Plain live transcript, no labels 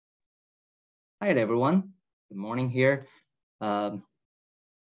Hi everyone, good morning here. Um,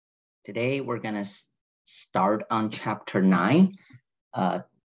 Today we're gonna start on chapter 9,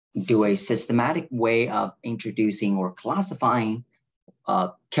 do a systematic way of introducing or classifying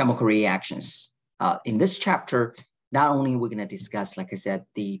chemical reactions. In this chapter, not only we're gonna discuss, like I said,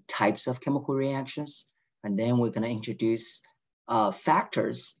 the types of chemical reactions, and then we're gonna introduce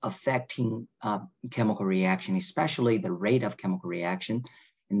factors affecting chemical reaction, especially the rate of chemical reaction.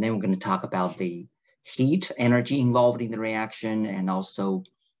 And then we're gonna talk about the heat energy involved in the reaction, and also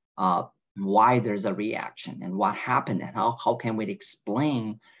why there's a reaction and what happened, and how can we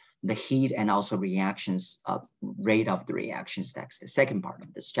explain the heat and also reactions of rate of the reactions. That's the second part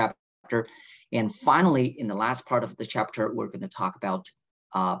of this chapter. And finally, in the last part of the chapter, we're going to talk about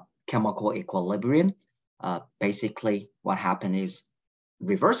chemical equilibrium. Basically, what happened is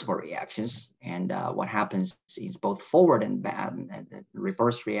reversible reactions, and what happens is both forward and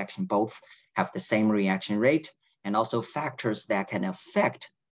reverse reaction both have the same reaction rate, and also factors that can affect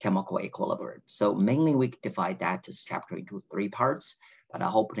chemical equilibrium. So mainly we divide that this chapter into 3 parts, but I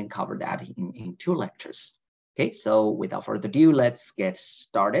hope we can cover that in 2 lectures. Okay, so without further ado, let's get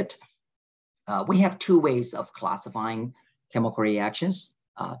started. We have 2 ways of classifying chemical reactions,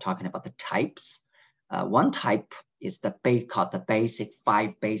 talking about the types. One type is called the basic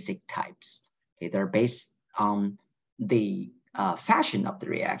 5 basic types. Okay, they're based on the fashion of the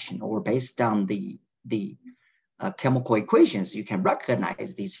reaction, or based on the chemical equations. You can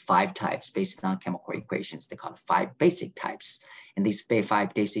recognize these 5 types based on chemical equations. They call it 5 basic types. And these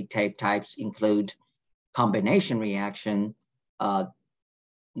 5 basic types include combination reaction,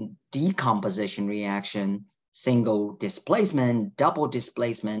 decomposition reaction, single displacement, double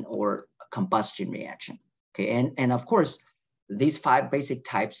displacement, or combustion reaction. Okay, and of course, these 5 basic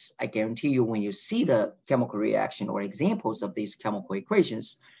types, I guarantee you, when you see the chemical reaction or examples of these chemical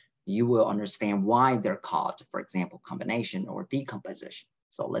equations, you will understand why they're called, for example, combination or decomposition.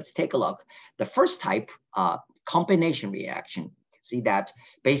 So let's take a look. The first type, combination reaction. See that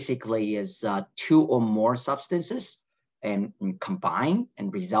basically is 2 or more substances and combine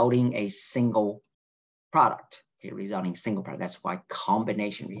and resulting a single product. Okay, resulting single product. That's why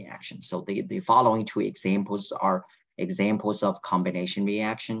combination reaction. So the following 2 examples are examples of combination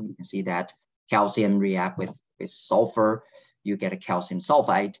reaction. You can see that calcium react with sulfur, you get a calcium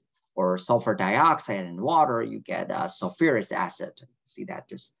sulfide, or sulfur dioxide and water, you get sulfuric acid. See that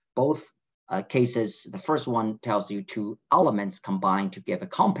just both cases, the first one tells you 2 elements combined to give a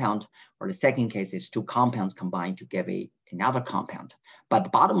compound, or the second case is 2 compounds combined to give another compound. But the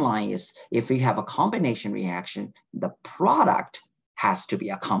bottom line is, if you have a combination reaction, the product has to be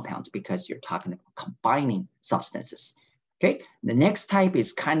a compound, because you're talking about combining substances. Okay, the next type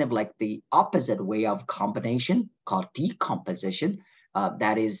is kind of like the opposite way of combination, called decomposition.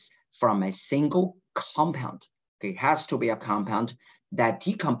 That is from a single compound. Okay, it has to be a compound that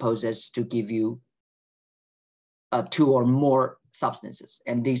decomposes to give you 2 or more substances.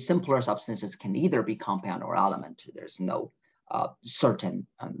 And these simpler substances can either be compound or element. There's no certain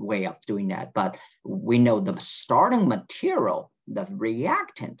way of doing that. But we know the starting material, the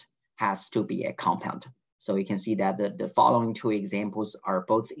reactant, has to be a compound. So you can see that the following 2 examples are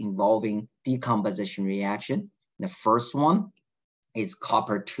both involving decomposition reaction. The first one is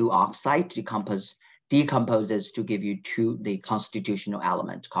copper 2 oxide decomposes to give you the constitutional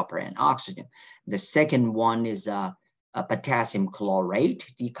element, copper and oxygen. The second one is a potassium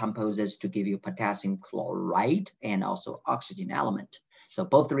chlorate, decomposes to give you potassium chloride and also oxygen element. So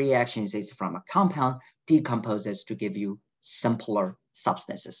both reactions is from a compound, decomposes to give you simpler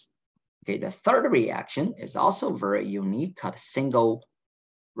substances. Okay, the third reaction is also very unique, called single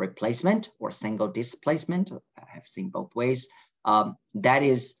replacement or single displacement. I have seen both ways. That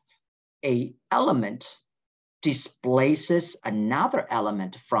is, an element displaces another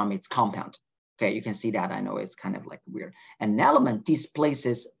element from its compound. Okay, you can see that. I know it's kind of like weird. An element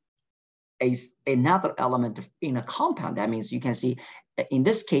displaces another element in a compound. That means you can see in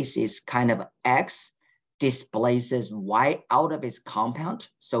this case is kind of X displaces Y out of its compound.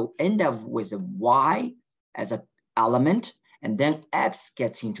 So end up with a Y as an element, and then X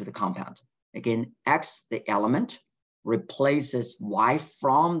gets into the compound. Again, X, the element, replaces Y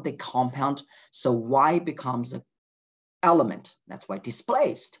from the compound. So Y becomes an element. That's why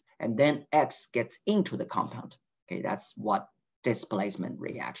displaced. And then X gets into the compound. Okay, that's what displacement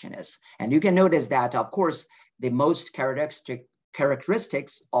reaction is. And you can notice that, of course, the most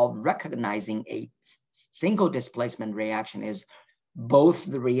characteristics of recognizing a single displacement reaction is both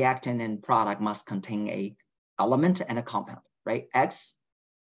the reactant and product must contain a element and a compound, right? X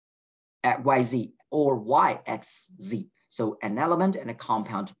at YZ or YXZ. So an element and a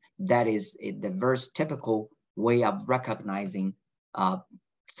compound, that is the very typical way of recognizing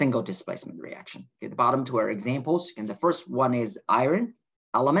single displacement reaction. Okay, the bottom two are examples. And the first one is iron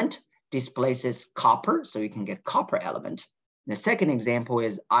element displaces copper, so you can get copper element. The second example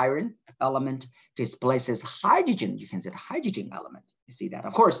is iron element displaces hydrogen. You can say hydrogen element. You see that?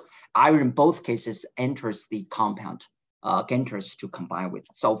 Of course, iron in both cases enters the compound, enters to combine with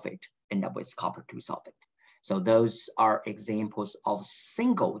sulfate, end up with copper 2 sulfate. So those are examples of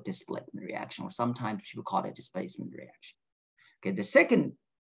single displacement reaction, or sometimes people call it displacement reaction. Okay, the second,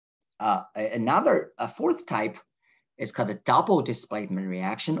 a fourth type is called a double displacement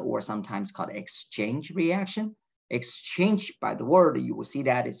reaction, or sometimes called exchange reaction. Exchange, by the word, you will see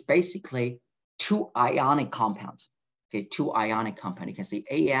that it's basically two ionic compounds. Okay, two ionic compound. You can see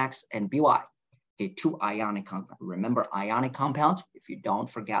AX and BY. Okay, two ionic compound. Remember ionic compound. If you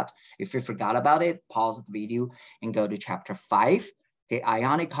forgot about it, pause the video and go to chapter 5. Okay,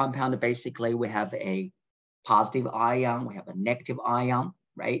 ionic compound, basically we have a positive ion, we have a negative ion,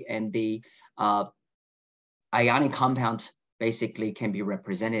 right? And the ionic compound basically can be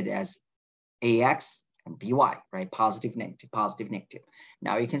represented as AX and BY, right? Positive, negative, positive, negative.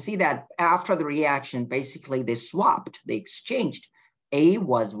 Now you can see that after the reaction, basically they swapped, they exchanged. A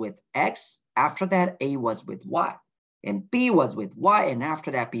was with X, after that A was with Y, and B was with Y, and after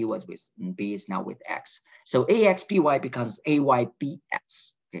that B was with, and B is now with X. So AXBY becomes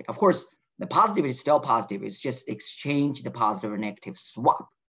AYBX. Okay, of course, the positive is still positive, it's just exchange the positive and negative swap.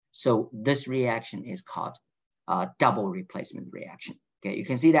 So this reaction is called double replacement reaction. Okay, you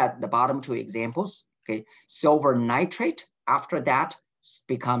can see that the bottom two examples. Okay, silver nitrate, after that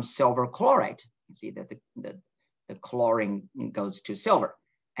becomes silver chloride. You see that the chlorine goes to silver,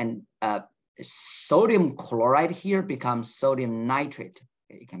 and sodium chloride here becomes sodium nitrate.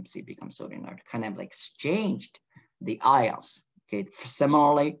 Okay, you can see becomes sodium nitrate, kind of like exchanged the ions. Okay,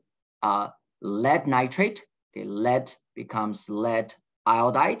 similarly, lead nitrate, okay, lead becomes lead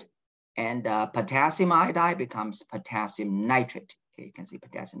iodide, and potassium iodide becomes potassium nitrate. Okay, you can see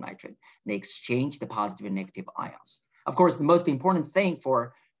potassium nitrate. They exchange the positive and negative ions. Of course, the most important thing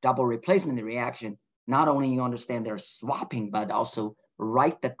for double replacement reaction, not only you understand they're swapping, but also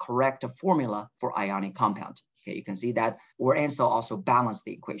write the correct formula for ionic compound. Okay, you can see that, or also balance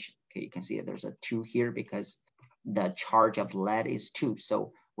the equation. Okay, you can see that there's a 2 here because the charge of lead is 2.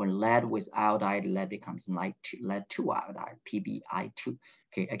 So when lead with iodide, lead becomes lead 2 iodide, PbI2.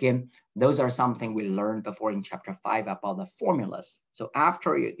 Okay, again, those are something we learned before in chapter 5 about the formulas. So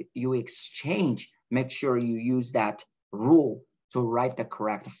after you exchange, make sure you use that rule to write the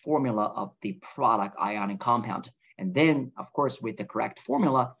correct formula of the product ionic compound. And then, of course, with the correct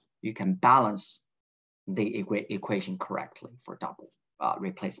formula, you can balance the equation correctly for double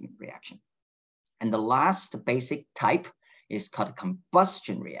replacement reaction. And the last basic type is called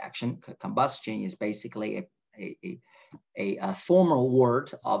combustion reaction. Combustion is basically a formal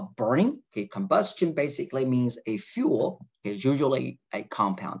word of burning. Okay, combustion basically means a fuel. It's usually a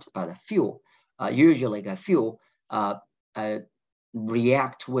compound, but a fuel. Usually a fuel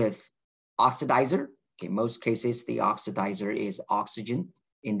react with oxidizer. Okay, most cases the oxidizer is oxygen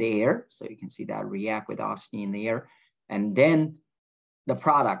in the air. So you can see that react with oxygen in the air. And then the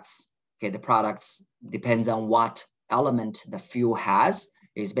products, okay, the products depends on what element the fuel has,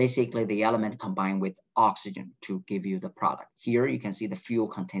 is basically the element combined with oxygen to give you the product. Here you can see the fuel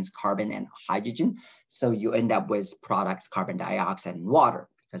contains carbon and hydrogen. So you end up with products, carbon dioxide and water,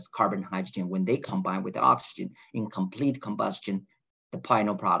 because carbon and hydrogen, when they combine with the oxygen in complete combustion, the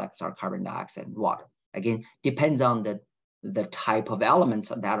final products are carbon dioxide and water. Again, depends on the type of elements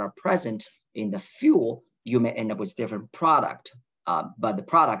that are present in the fuel, you may end up with different product, but the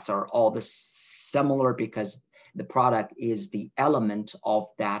products are all similar because the product is the element of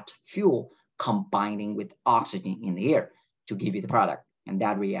that fuel combining with oxygen in the air to give you the product. And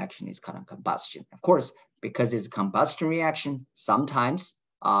that reaction is called combustion. Of course, because it's a combustion reaction, sometimes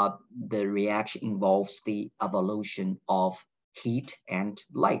the reaction involves the evolution of heat and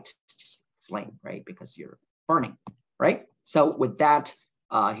light, just flame, right? Because you're burning, right? So with that,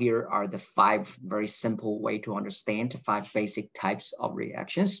 here are the 5 very simple way to understand 5 basic types of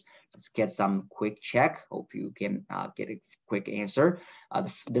reactions. Let's get some quick check. Hope you can get a quick answer.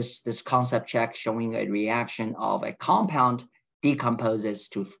 This concept check showing a reaction of a compound decomposes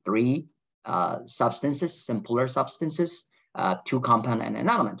to 3 substances, simpler substances, 2 compound and an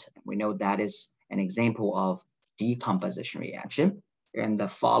element. We know that is an example of decomposition reaction. In the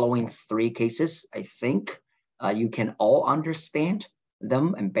following 3 cases, I think you can all understand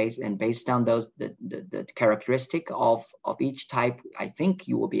them, and based on those the characteristic of each type, I think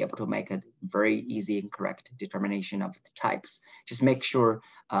you will be able to make a very easy and correct determination of the types. Just make sure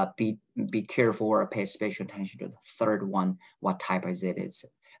be careful or pay special attention to the third one. What type is it? It's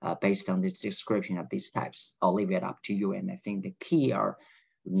based on this description of these types. I'll leave it up to you, and I think the key are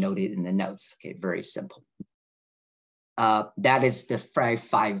noted in the notes. Okay, very simple. That is the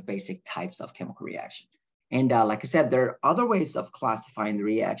five basic types of chemical reaction. And like I said, there are other ways of classifying the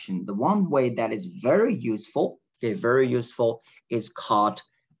reaction. The one way that is very useful, okay, very useful, is called,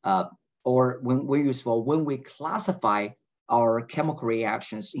 when we classify our chemical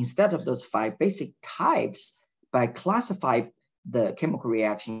reactions, instead of those 5 basic types, by classify the chemical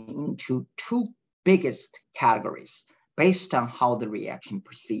reaction into 2 biggest categories based on how the reaction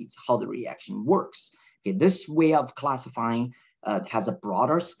proceeds, how the reaction works. Okay, this way of classifying has a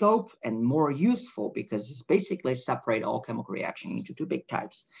broader scope and more useful because it's basically separate all chemical reaction into 2 big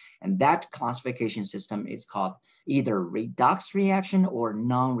types. And that classification system is called either redox reaction or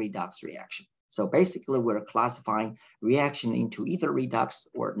non-redox reaction. So basically we're classifying reaction into either redox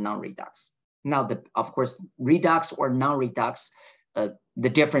or non-redox. Now, of course, redox or non-redox, the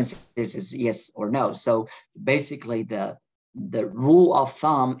difference is yes or no. So basically the rule of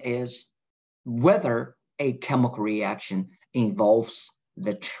thumb is whether a chemical reaction involves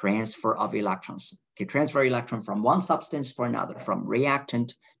the transfer of electrons. Okay, transfer electron from one substance to another, from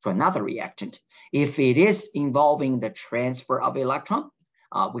reactant to another reactant. If it is involving the transfer of electron,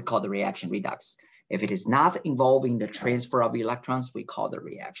 we call the reaction redox. If it is not involving the transfer of electrons, we call the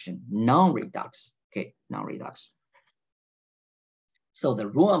reaction non-redox. Okay, non-redox. So the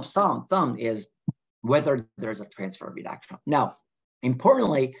rule of thumb is whether there's a transfer of electron. Now,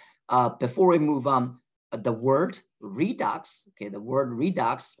 importantly, before we move on, the word redox, okay, the word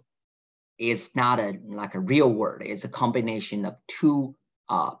redox is not like a real word. It's a combination of 2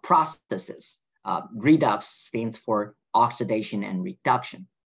 processes. Redox stands for oxidation and reduction.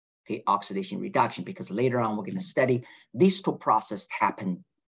 Okay, oxidation, reduction, because later on we're going to study these 2 processes happen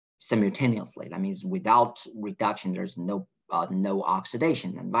simultaneously. That means without reduction, there's no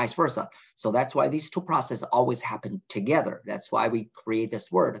oxidation, and vice versa. So that's why these 2 processes always happen together. That's why we create this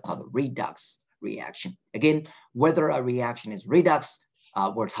word called redox reaction. Again, whether a reaction is redox,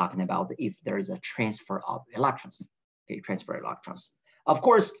 we're talking about if there is a transfer of electrons. Okay, transfer electrons. Of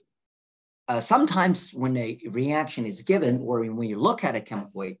course, sometimes when a reaction is given, or when you look at a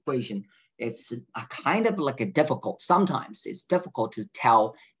chemical equation, it's a kind of like a difficult. Sometimes it's difficult to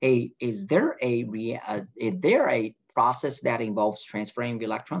tell. Hey, is there a process that involves transferring of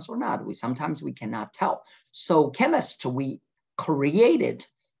electrons or not? Sometimes we cannot tell. So chemists, we created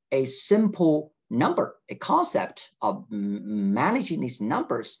a simple number, a concept of managing these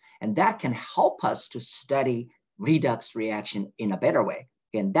numbers, and that can help us to study redox reaction in a better way.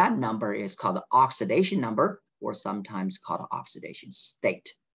 And that number is called the oxidation number, or sometimes called oxidation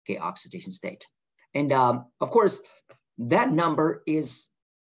state. Okay, oxidation state. And of course, that number is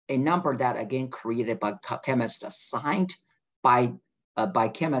a number that, again, created by chemists, assigned by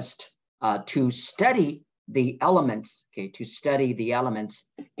chemists to study the elements, okay, to study the elements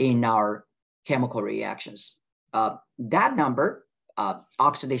in our chemical reactions. That number,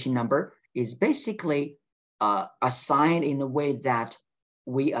 oxidation number, is basically assigned in a way that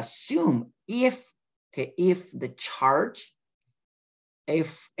we assume if a charge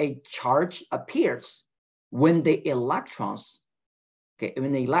appears when the electrons,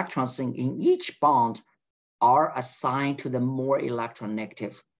 in each bond are assigned to the more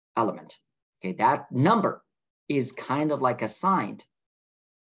electronegative element. Okay, that number is kind of like assigned,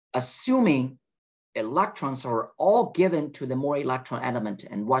 assuming electrons are all given to the more electron element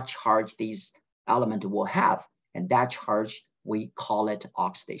and what charge these element will have. And that charge, we call it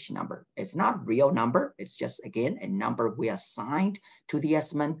oxidation number. It's not real number. It's just, again, a number we assigned to the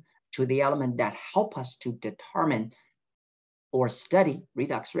element that help us to determine or study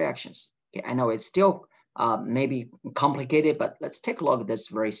redox reactions. Okay, I know it's still maybe complicated, but let's take a look at this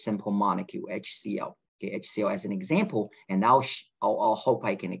very simple molecule, HCl. Okay, HCl as an example, and I'll hope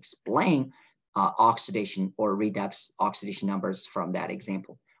I can explain oxidation or redox oxidation numbers from that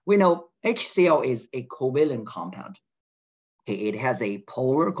example. We know HCl is a covalent compound. Okay, it has a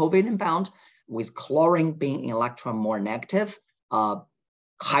polar covalent bond with chlorine being electron more negative,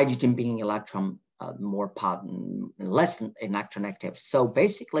 hydrogen being electron less electronegative. So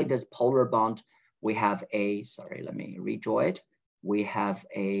basically this polar bond, we have a, let me redraw it. We have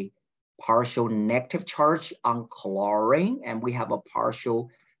a partial negative charge on chlorine, and we have a partial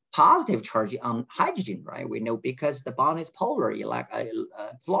positive charge on hydrogen, right? We know because the bond is polar,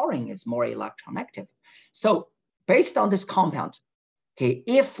 chlorine is more electronegative. So based on this compound, Okay,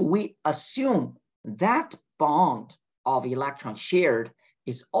 if we assume that bond of electrons shared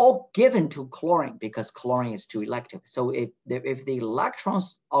is all given to chlorine because chlorine is too electric. So if the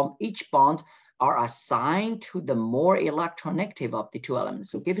electrons of each bond are assigned to the more electronegative of the two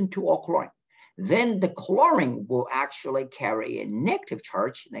elements, so given to all chlorine, then the chlorine will actually carry a negative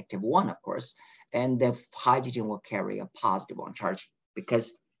charge, -1, of course, and the hydrogen will carry a +1 charge,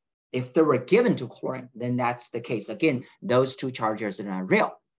 because if they were given to chlorine, then that's the case. Again, those two charges are not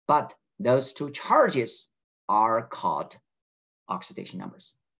real, but those two charges are called oxidation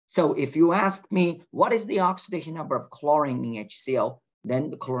numbers. So if you ask me, what is the oxidation number of chlorine in HCl, then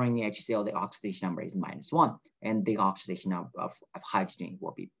the chlorine in HCl, the oxidation number is -1, and the oxidation number of hydrogen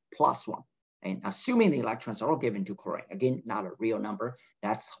will be +1. And assuming the electrons are all given to chlorine, again, not a real number.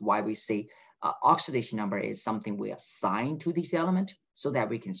 That's why we say oxidation number is something we assign to this element so that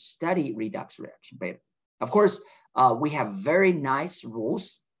we can study redox reaction better. Of course, we have very nice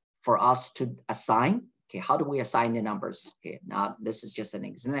rules for us to assign. Okay, how do we assign the numbers? Okay, now this is just an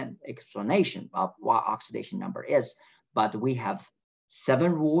explanation of what oxidation number is, but we have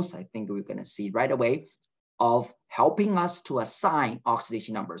 7 rules, I think we're going to see right away, of helping us to assign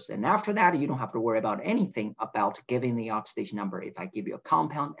oxidation numbers. And after that, you don't have to worry about anything about giving the oxidation number. If I give you a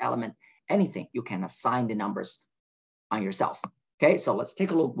compound element, anything, you can assign the numbers on yourself. Okay, so let's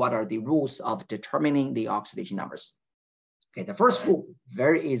take a look. What are the rules of determining the oxidation numbers? Okay, the first rule,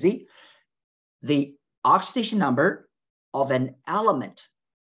 very easy. The oxidation number of an element,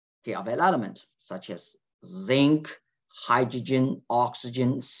 okay, of an element such as zinc, hydrogen,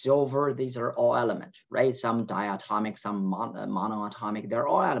 oxygen, silver, these are all elements, right? Some diatomic, some monoatomic, they're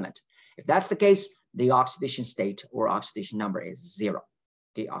all elements. If that's the case, the oxidation state or oxidation number is 0.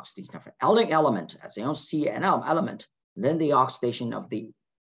 The oxidation number, element, as you see an element, then the oxidation of the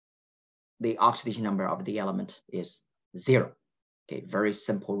oxidation number of the element is 0. Okay, very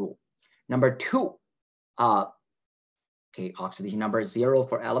simple rule. Number 2, okay, oxidation number is 0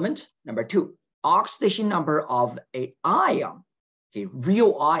 for element. Number 2, oxidation number of an ion, okay,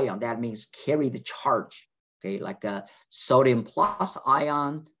 real ion, that means carry the charge, okay, like a sodium plus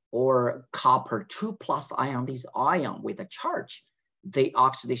ion or copper 2+ ion, these ion with a charge, the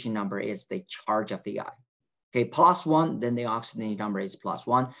oxidation number is the charge of the ion. Okay, +1, then the oxidation number is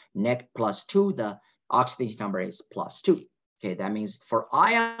 +1, +2, the oxidation number is +2. Okay, that means for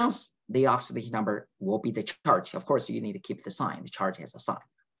ions, the oxidation number will be the charge. Of course, you need to keep the sign. The charge has a sign.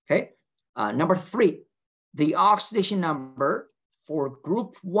 Okay. Number 3, the oxidation number for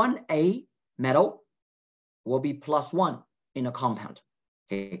group 1A metal will be +1 in a compound.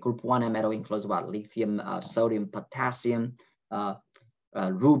 Okay, group 1A metal includes what? Lithium, sodium, potassium,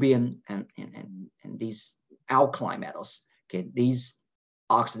 rubium, and these alkali metals. Okay, these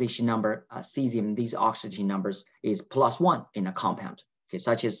oxidation number, cesium, these oxidation numbers is +1 in a compound. Okay,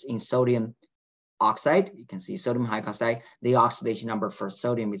 such as in sodium oxide, you can see sodium hydroxide, the oxidation number for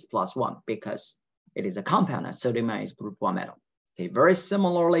sodium is +1 because it is a compound and sodium is group 1 metal. Okay, very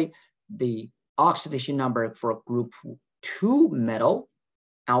similarly, the oxidation number for group 2 metal,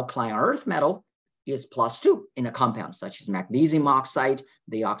 alkaline earth metal, is +2 in a compound such as magnesium oxide.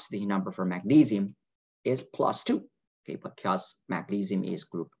 The oxidation number for magnesium is +2. Okay, because magnesium is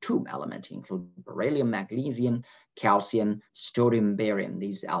group 2 element, including beryllium, magnesium, calcium, sodium, barium.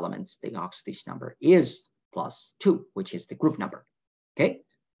 These elements, the oxidation number is +2, which is the group number. Okay,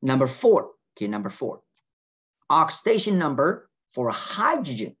 number 4. Okay, number 4. Oxidation number for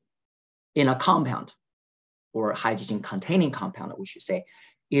hydrogen in a compound, or hydrogen-containing compound, we should say,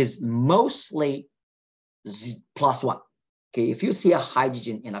 is mostly +1. Okay, if you see a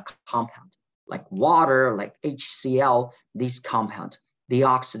hydrogen in a compound, like water, like HCl, this compound, the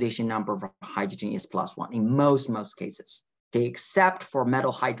oxidation number of hydrogen is +1 in most cases. Okay, except for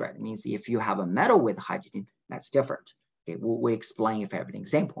metal hydride. It means if you have a metal with hydrogen, that's different. Okay, we'll explain if I have an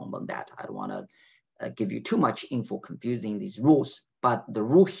example on that. I don't want to give you too much info confusing these rules, but the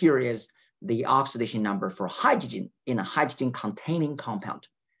rule here is the oxidation number for hydrogen in a hydrogen-containing compound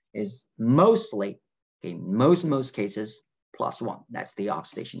is mostly, okay, most cases, +1. That's the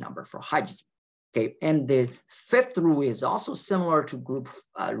oxidation number for hydrogen. Okay, and the 5th rule is also similar to group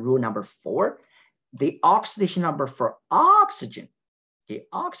rule number 4. The oxidation number for oxygen, okay,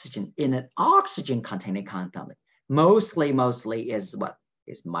 oxygen in an oxygen-containing compound, mostly is what?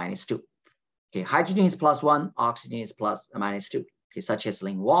 Is -2. Okay, hydrogen is +1, oxygen is -2. Okay, such as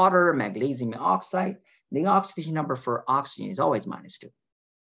in water, magnesium oxide, the oxidation number for oxygen is always -2.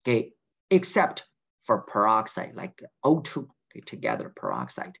 Okay, except for peroxide, like O2, okay, together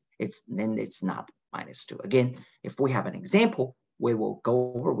peroxide. Then it's not -2. Again, if we have an example, we will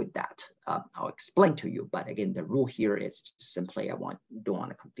go over with that. I'll explain to you, but again, the rule here is just simply don't want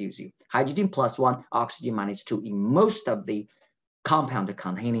to confuse you. Hydrogen +1, oxygen -2 in most of the compound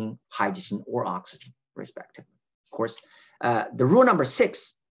containing hydrogen or oxygen, respectively. Of course, the rule number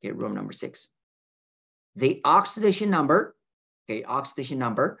 6, okay, rule number 6, the oxidation number, okay, oxidation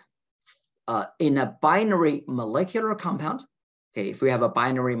number in a binary molecular compound, okay, if we have a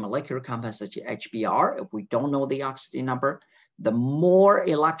binary molecular compound such as HBr, if we don't know the oxidation number, the more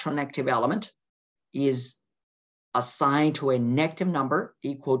electroneggative element is assigned to a negative number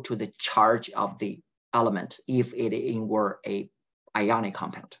equal to the charge of the element if it were a ionic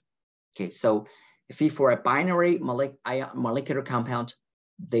compound. Okay, so if for a binary molecular compound,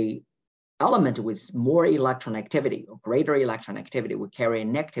 the element with more electroneggativity or greater electroneggativity will carry a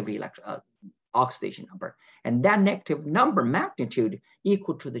negative oxidation number, and that negative number magnitude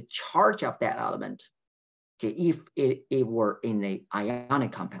equal to the charge of that element. Okay, if it were in a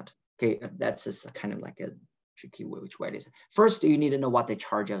ionic compound. Okay, that's just kind of like a tricky way. Which way it is? First, you need to know what the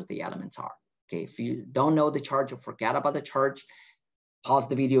charge of the elements are. Okay, if you don't know the charge or forget about the charge, pause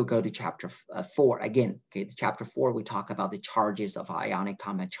the video, go to chapter 4 again. Okay, the chapter 4 we talk about the charges of ionic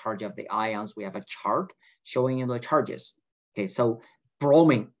compound, charge of the ions. We have a chart showing you the charges. Okay, so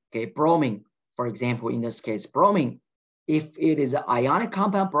bromine. Okay, bromine, for example, in this case, bromine, if it is an ionic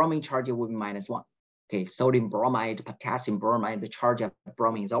compound, bromine charge will be -1. Okay, sodium bromide, potassium bromide, the charge of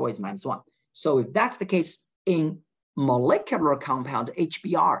bromine is always -1. So if that's the case in molecular compound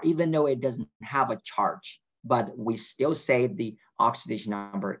HBr, even though it doesn't have a charge, but we still say the oxidation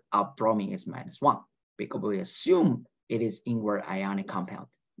number of bromine is -1 because we assume it is inward ionic compound.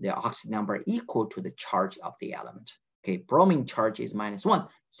 The oxidation number equal to the charge of the element. Okay, bromine charge is -1.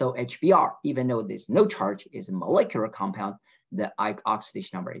 So HBr, even though there's no charge, is a molecular compound, the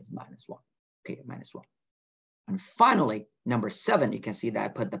oxidation number is -1. Okay, -1. And finally, number 7, you can see that I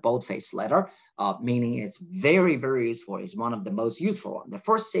put the boldface letter, meaning it's very, very useful. It's one of the most useful ones. The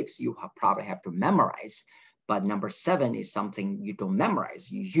first 6 you probably have to memorize, but number 7 is something you don't memorize.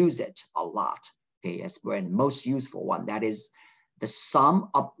 You use it a lot. Okay, it's the most useful one. That is the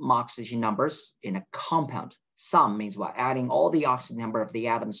sum of oxidation numbers in a compound. Sum means what? Adding all the oxygen number of the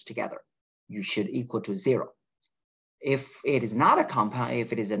atoms together. You should equal to 0. If it is not a compound,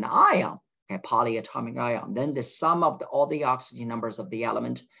 if it is an ion, a polyatomic ion, then the sum of all the oxygen numbers of the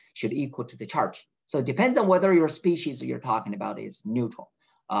element should equal to the charge. So it depends on whether your species you're talking about is neutral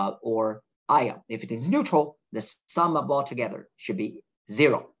or ion. If it is neutral, the sum of all together should be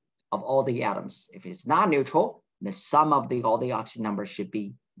 0 of all the atoms. If it's not neutral, the sum of all the oxygen numbers should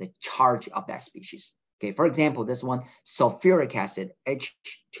be the charge of that species. Okay, for example, this one, sulfuric acid,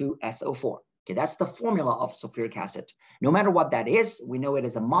 H2SO4. Okay, that's the formula of sulfuric acid. No matter what that is, we know it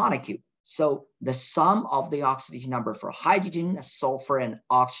is a molecule. So the sum of the oxidation number for hydrogen, sulfur, and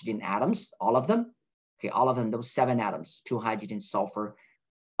oxygen atoms, all of them, okay, all of them, those 7 atoms, 2 hydrogen, sulfur,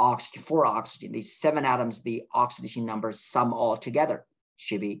 oxygen, 4 oxygen, these 7 atoms, the oxidation numbers sum all together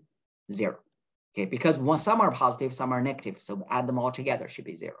should be 0. Okay, because some are positive, some are negative, so add them all together should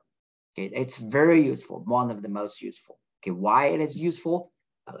be 0. Okay, it's very useful, one of the most useful. Okay, why it is useful?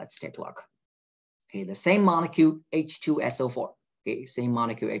 Let's take a look. Okay, the same molecule, H2SO4. Okay, same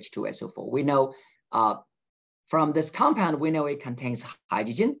molecule H2SO4. We know from this compound, we know it contains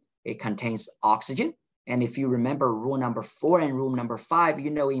hydrogen, it contains oxygen. And if you remember rule number 4 and rule number 5,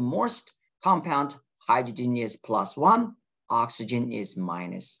 you know in most compound, hydrogen is +1, oxygen is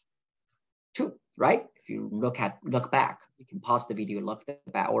 -2, right? If you look back, you can pause the video, look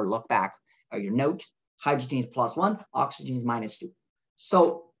back at your note, hydrogen is +1, oxygen is -2.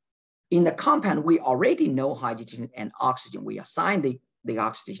 So in the compound, we already know hydrogen and oxygen. We assign the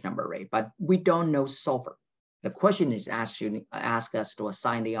oxidation number rate, but we don't know sulfur. The question is ask us to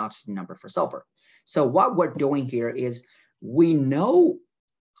assign the oxygen number for sulfur. So what we're doing here is we know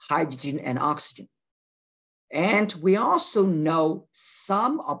hydrogen and oxygen. And we also know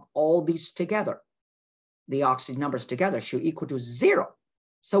sum of all these together. The oxygen numbers together should equal to 0.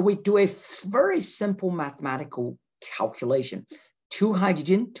 So we do a very simple mathematical calculation. 2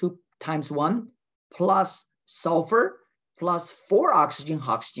 hydrogen, 2 times 1 plus sulfur plus 4 oxygen.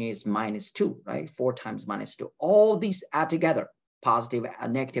 Oxygen is -2, right? 4 times -2. All these add together, positive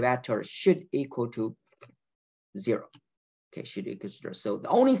and negative add should equal to 0. Okay, should equal to 0. So the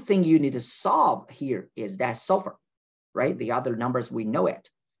only thing you need to solve here is that sulfur, right? The other numbers, we know it.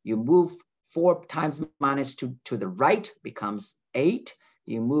 You move 4 times -2 to the right, becomes 8.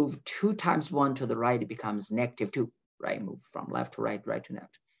 You move 2 times 1 to the right, it becomes -2, right? Move from left to right, right to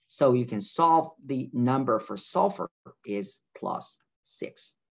left. So you can solve the number for sulfur is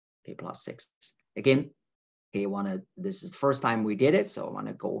 +6. Okay, +6. Again, Okay, this is the first time we did it, so I want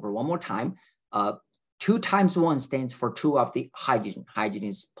to go over one more time. 2 times 1 stands for 2 of the hydrogen. Hydrogen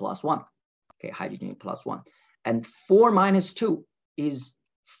is +1. Okay, hydrogen +1. And 4 minus 2 is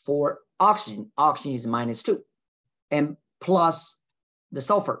for oxygen. Oxygen is -2. And plus the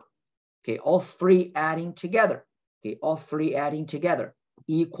sulfur. Okay, all 3 adding together. Okay, all 3 adding together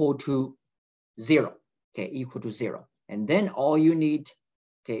equal to 0. Okay, equal to 0. And then all you need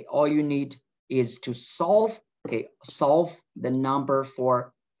is to solve the number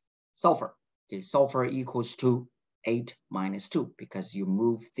for sulfur. Okay, sulfur equals to 8 minus 2 because you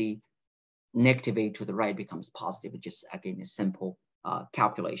move the -8 to the right, becomes positive. Just again a simple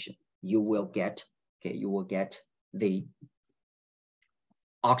calculation. You will get the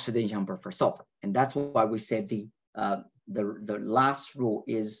oxidation number for sulfur, and that's why we said the last rule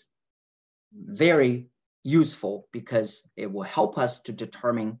is very useful because it will help us to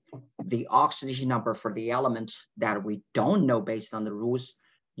determine the oxidation number for the element that we don't know based on the rules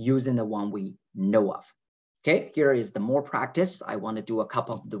using the one we know of. Okay, here is the more practice. I want to do a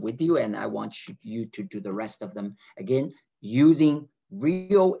couple of them with you, and I want you to do the rest of them again using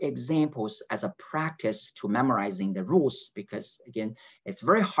real examples as a practice to memorizing the rules, because again, it's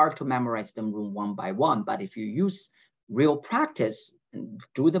very hard to memorize them one by one, but if you use real practice and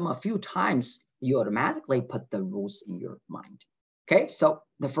do them a few times, you automatically put the rules in your mind. Okay, so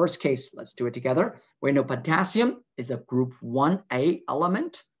the first case, let's do it together. We know potassium is a group 1A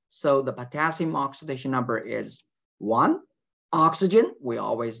element. So the potassium oxidation number is 1. Oxygen, we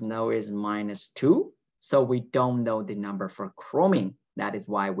always know, is -2. So we don't know the number for chromium. That is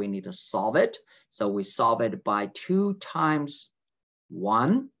why we need to solve it. So we solve it by 2 times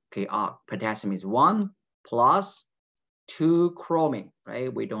 1. Okay, potassium is 1 plus 2 chromium,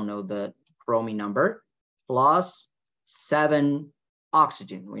 right? We don't know the chromium number, plus 7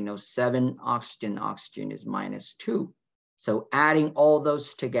 oxygen. We know 7 oxygen. Oxygen is -2. So adding all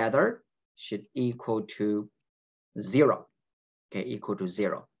those together should equal to 0. Okay, equal to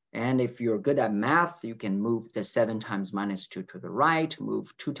 0. And if you're good at math, you can move the 7 times -2 to the right,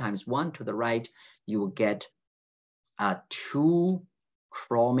 move 2 times 1 to the right. You will get 2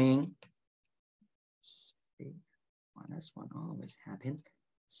 chromium. Minus 1 always happens.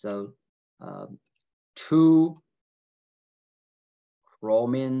 So 2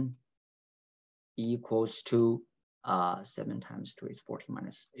 chromium equals to 7 times 2 is 14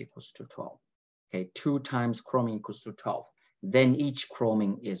 minus equals to 12. Okay, 2 times chromium equals to 12. Then each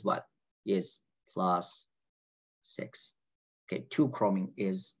chromium is what? Is plus 6. Okay, 2 chromium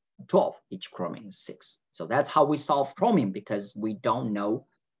is 12. Each chromium is 6. So that's how we solve chromium, because we don't know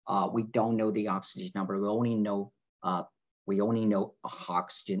the oxygen number. We only know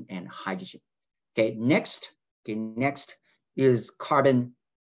oxygen and hydrogen. Okay, next is carbonate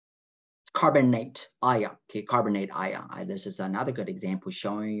ion. Okay, carbonate ion. This is another good example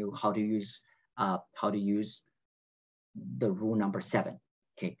showing you how to use the rule number 7.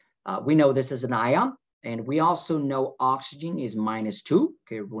 Okay, we know this is an ion, and we also know oxygen is -2.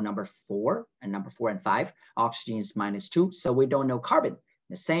 Okay, rule number 4 and number 4 and 5. Oxygen is -2, so we don't know carbon.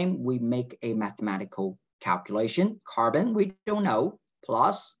 The same, we make a mathematical calculation. Carbon we don't know,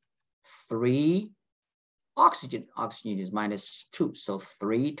 plus 3 oxygen. Oxygen is -2, so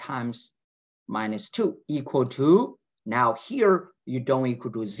 3 times -2 equal to, now here you don't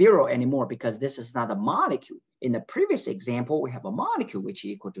equal to 0 anymore because this is not a molecule. In the previous example, we have a molecule which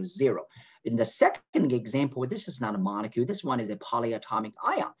equal to 0. In the second example, this is not a molecule. This one is a polyatomic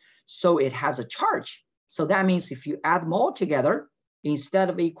ion. So it has a charge. So that means if you add them all together, instead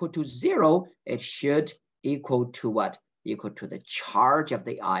of equal to 0, it should equal to what? Equal to the charge of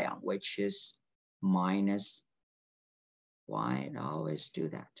the ion, which is minus, why I always do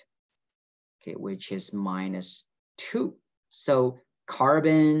that? Okay, which is -2. So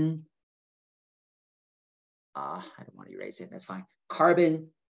carbon, I don't want to erase it, that's fine.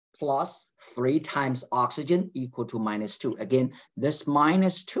 Carbon plus 3 times oxygen equal to -2. Again, this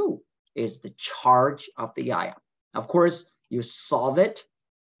 -2 is the charge of the ion. Of course, you solve it.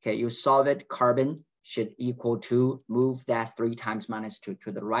 Okay, you solve it, carbon should equal to, move that 3 times -2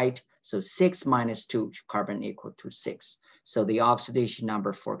 to the right. So 6 minus 2, carbon equal to 6. So the oxidation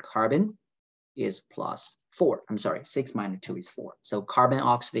number for carbon is +4. I'm sorry, 6 minus 2 is 4. So carbon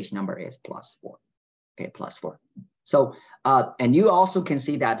oxidation number is +4. Okay, +4. So, and you also can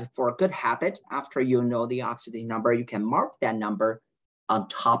see that for a good habit, after you know the oxidation number, you can mark that number on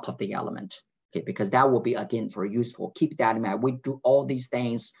top of the element. Okay, because that will be, again, for useful. Keep that in mind. We do all these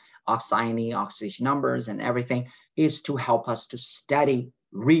things, oxidation, oxidation numbers, and everything is to help us to study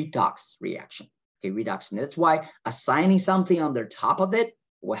redox reaction. Okay, redox. And that's why assigning something on the top of it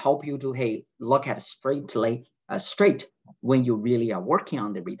will help you to, hey, look at straight when you really are working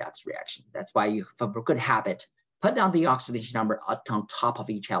on the redox reaction. That's why you, for a good habit, put down the oxidation number on top of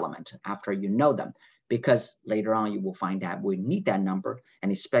each element after you know them, because later on you will find that we need that number,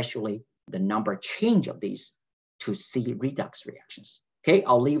 and especially the number change of these to see redox reactions. Okay,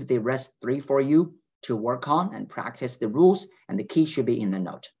 I'll leave the rest 3 for you to work on and practice the rules, and the key should be in the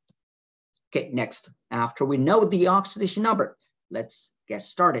note. Okay, next, after we know the oxidation number, let's get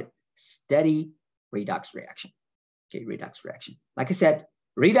started. Steady redox reaction. Okay, redox reaction. Like I said,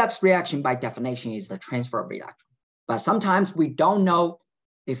 redox reaction by definition is the transfer of electron. But sometimes we don't know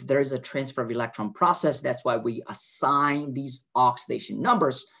if there is a transfer of electron process. That's why we assign these oxidation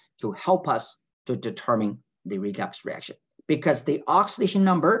numbers to help us to determine the redox reaction, because the oxidation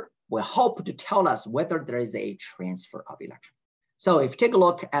number will help to tell us whether there is a transfer of electron. So if you take a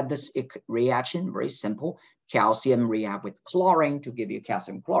look at this reaction, very simple, calcium react with chlorine to give you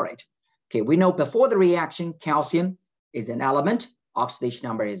calcium chloride. Okay, we know before the reaction, calcium is an element, oxidation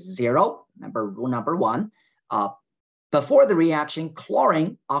number is 0, rule number 1. Before the reaction,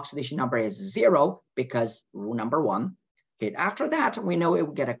 chlorine oxidation number is 0 because rule number 1. Okay, after that, we know it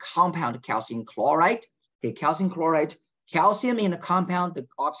will get a compound calcium chloride. Okay, calcium chloride, calcium in a compound, the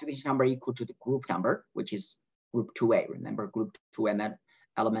oxidation number equal to the group number, which is group 2A. Remember, group 2A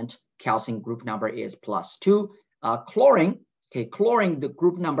element, calcium group number is +2. Chlorine, okay, chlorine, the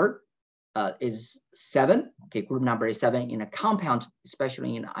group number is 7. Okay, group number is 7 in a compound,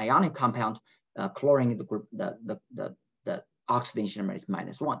 especially in an ionic compound. Chlorine, the group, the oxidation number is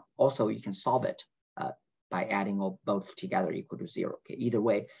 -1. Also, you can solve it by adding all both together equal to 0. Okay, either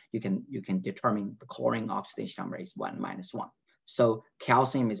way, you can determine the chlorine oxidation number is 1 - 1. So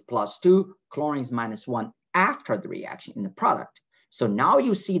calcium is +2, chlorine is -1 after the reaction in the product. So now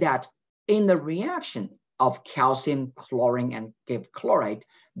you see that in the reaction of calcium, chlorine, and give chloride,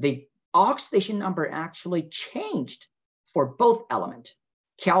 the oxidation number actually changed for both elements.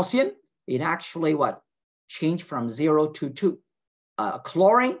 Calcium, it actually changed from 0 to 2.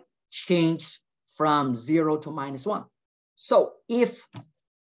 Chlorine changed from 0 to -1. So if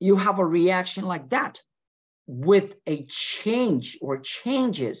you have a reaction like that with a change or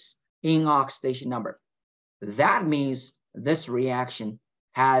changes in oxidation number, that means this reaction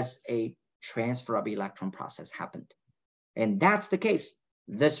has a transfer of electron process happened. And that's the case.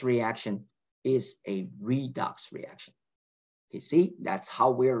 This reaction is a redox reaction. You see, that's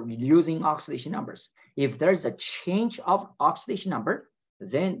how we're using oxidation numbers. If there's a change of oxidation number,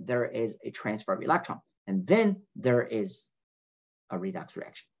 then there is a transfer of electron, and then there is a redox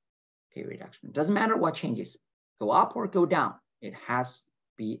reaction. Okay, reduction. It doesn't matter what changes, go up or go down. It has to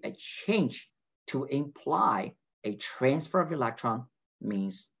be a change to imply a transfer of electron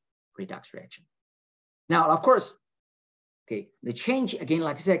means redox reaction. Now, of course, okay, the change again,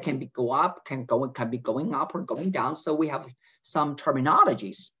 like I said, can be go up, can be going up or going down. So we have some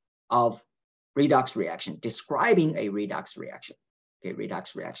terminologies of redox reaction describing a redox reaction. Okay,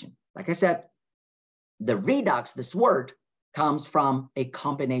 redox reaction. Like I said, the redox, this word, comes from a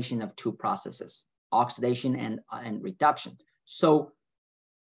combination of 2 processes, oxidation and reduction. So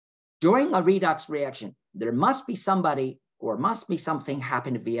during a redox reaction, there must be somebody or must be something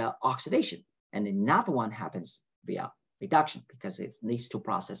happened via oxidation, and another one happens via reduction, because these 2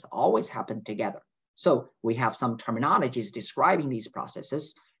 processes always happen together. So we have some terminologies describing these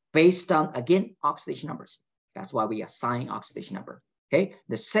processes based on, again, oxidation numbers. That's why we assign oxidation number. Okay,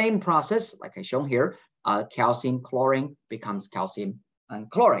 the same process, like I shown here, calcium chlorine becomes calcium and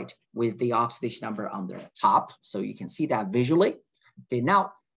chloride with the oxidation number on the top. So you can see that visually. Okay,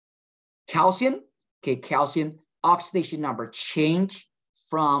 now calcium, okay, calcium oxidation number change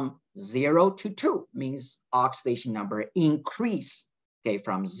from 0 to 2 means oxidation number increase. Okay,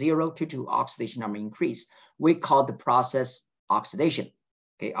 from 0 to 2, oxidation number increase. We call the process oxidation.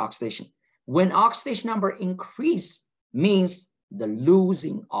 Okay, oxidation. When oxidation number increase means the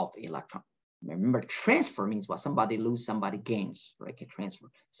losing of electron. Remember, transfer means what? Somebody lose, somebody gains, right? Okay, transfer.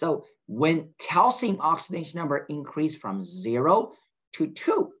 So when calcium oxidation number increase from 0 to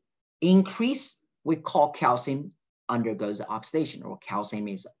 2, increase, we call calcium undergoes oxidation, or calcium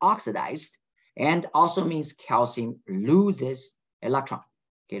is oxidized, and also means calcium loses electron.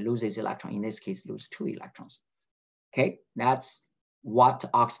 Okay, loses electron. In this case, lose 2 electrons. Okay, that's what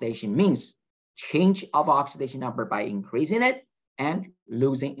oxidation means. Change of oxidation number by increasing it and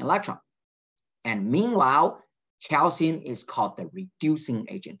losing electron. And meanwhile, calcium is called the reducing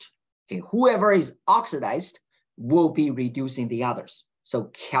agent. Okay, whoever is oxidized will be reducing the others. So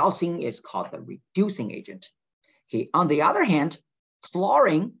calcium is called the reducing agent. Okay, on the other hand,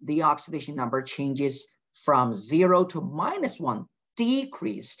 chlorine, the oxidation number changes from 0 to -1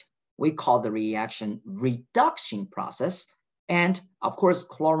 decreased, we call the reaction reduction process. And of course,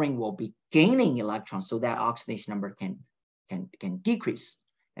 chlorine will be gaining electrons, so that oxidation number can decrease.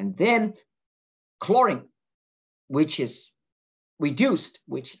 And then chlorine, which is reduced,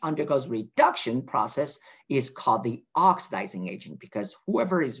 which undergoes reduction process, is called the oxidizing agent, because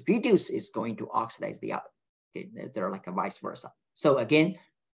whoever is reduced is going to oxidize the other. Okay, they're like a vice versa. So again,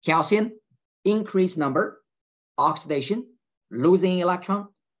 calcium, increased number, oxidation, losing electron,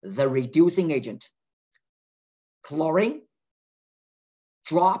 the reducing agent. Chlorine,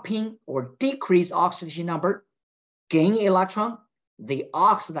 dropping or decrease oxidation number, gain electron, the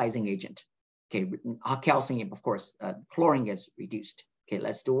oxidizing agent. Okay, calcium, of course, chlorine is reduced. Okay,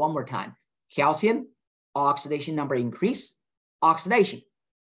 let's do one more time. Calcium, oxidation number increase, oxidation,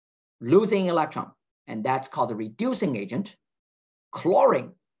 losing electron, and that's called the reducing agent.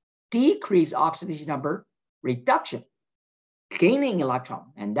 Chlorine, decrease oxidation number, reduction, gaining electron,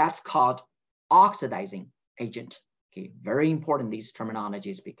 and that's called oxidizing agent. Okay, very important, these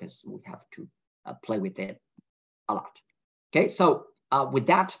terminologies, because we have to play with it a lot. Okay, so with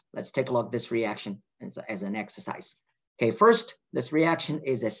that, let's take a look at this reaction as an exercise. Okay, first, this reaction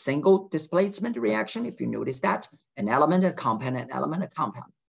is a single displacement reaction. If you notice that, an element, a compound, an element, a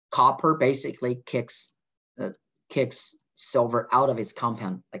compound. Copper basically kicks silver out of its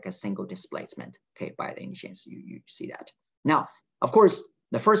compound like a single displacement. Okay, by any chance you see that. Now, of course,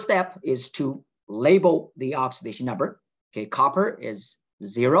 the first step is to label the oxidation number. Okay, copper is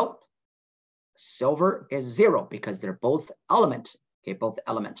 0. Silver is 0 because they're both element. Okay, both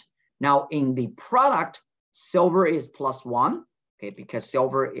element. Now in the product, silver is +1. Okay, because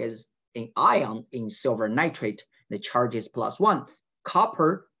silver is an ion in silver nitrate, the charge is +1.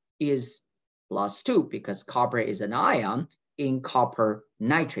 Copper is +2 because copper is an ion in copper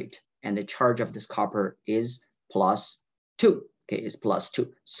nitrate, and the charge of this copper is +2. Okay, is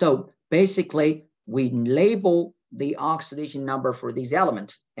 +2. So basically, we label the oxidation number for these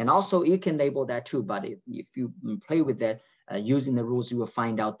elements, and also you can label that too. But if you play with that using the rules, you will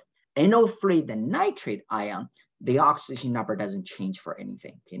find out NO3, the nitrate ion, the oxidation number doesn't change for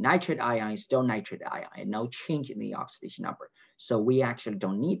anything. Okay, nitrate ion is still nitrate ion, and no change in the oxidation number. So we actually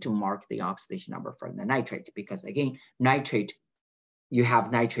don't need to mark the oxidation number for the nitrate, because again, nitrate, you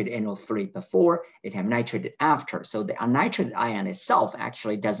have nitrate NO3 before, it have nitrate after. So the nitrate ion itself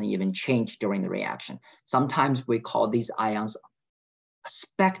actually doesn't even change during the reaction. Sometimes we call these ions a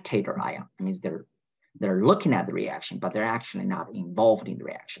spectator ion. It means they're looking at the reaction, but they're actually not involved in the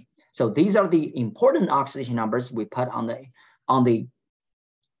reaction. So these are the important oxidation numbers we put on the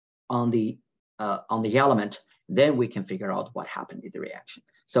element. Then we can figure out what happened in the reaction.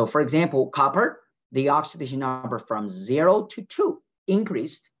 So for example, copper, the oxidation number from 0 to 2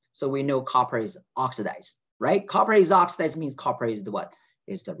 increased. So we know copper is oxidized, right? Copper is oxidized means copper is the what?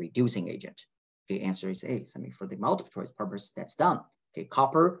 Is the reducing agent. The answer is A. So I mean, for the multiple choice purpose, that's done. Okay,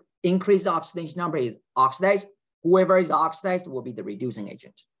 copper increased oxidation number is oxidized. Whoever is oxidized will be the reducing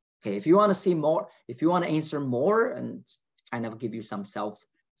agent. Okay, if you want to see more, if you want to answer more and kind of give you some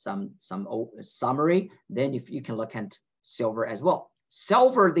summary, then if you can look at silver as well.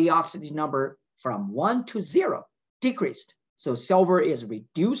 Silver, the oxidation number from 1 to 0 decreased. So silver is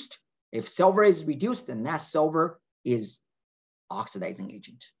reduced. If silver is reduced, then that silver is oxidizing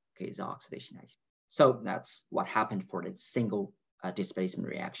agent. Okay, is oxidation agent. So that's what happened for the single displacement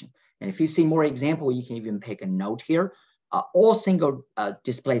reaction. And if you see more example, you can even pick a note here. All single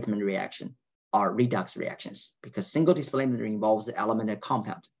displacement reaction are redox reactions, because single displacement involves the element and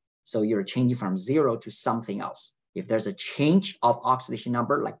compound. So you're changing from 0 to something else. If there's a change of oxidation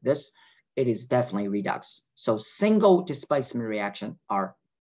number like this, it is definitely redox. So single displacement reaction are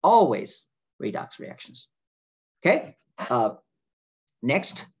always redox reactions. Okay.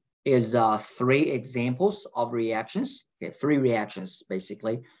 Next is 3 examples of reactions. Okay, 3 reactions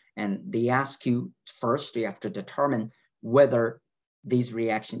basically, and they ask you first, you have to determine whether these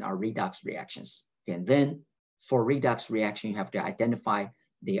reactions are redox reactions. And then for redox reaction, you have to identify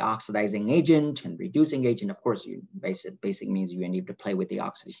the oxidizing agent and reducing agent. Of course, you basic means you need to play with the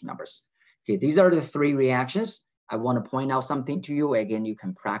oxidation numbers. Okay, these are the 3 reactions. I want to point out something to you. Again, you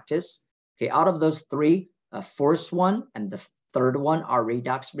can practice. Okay, out of those 3, first one and the third one are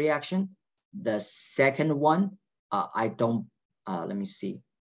redox reaction. The second one, I don't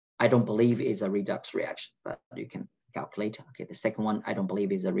believe is a redox reaction, but you can calculate. Okay, the second one, I don't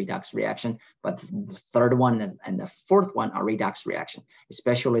believe is a redox reaction, but the third one and the fourth one are redox reaction.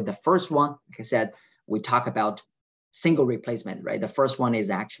 Especially the first one, like I said, we talk about single replacement, right? The first one is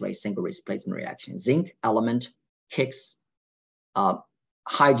actually a single replacement reaction. Zinc element kicks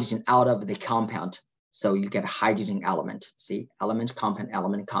hydrogen out of the compound So you get a hydrogen element. See, element,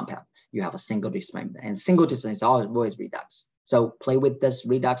 compound. You have a single displacement, and single displacement is always redox. So play with this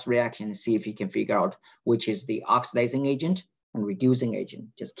redox reaction and see if you can figure out which is the oxidizing agent and reducing agent.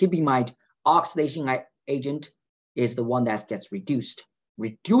 Just keep in mind, oxidation agent is the one that gets reduced.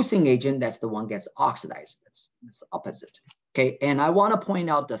 Reducing agent, that's the one gets oxidized. That's the opposite. Okay, and I want to point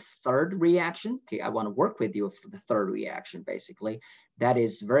out the third reaction. Okay, I want to work with you for the third reaction, basically. That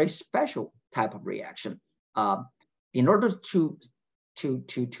is very special type of reaction. In order to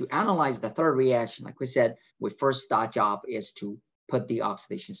analyze the third reaction, like we said, we first start job is to put the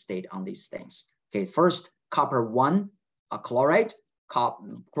oxidation state on these things. Okay, first copper 1, chloride.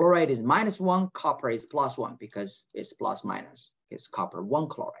 Chloride is -1, copper is +1 because it's plus minus. It's copper 1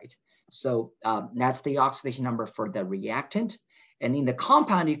 chloride. So that's the oxidation number for the reactant. And in the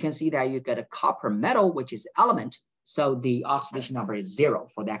compound, you can see that you get a copper metal, which is element. So the oxidation number is 0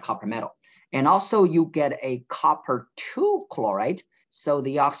 for that copper metal. And also you get a copper 2 chloride. So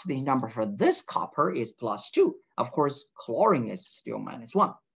the oxidation number for this copper is +2. Of course, chlorine is still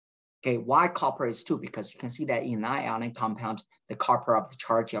 -1. Okay, why copper is 2? Because you can see that in an ionic compound, the copper of the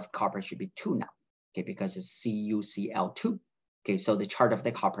charge of copper should be 2 now. Okay, because it's CuCl2. Okay, so the charge of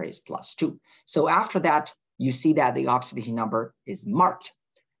the copper is +2. So after that, you see that the oxidation number is marked.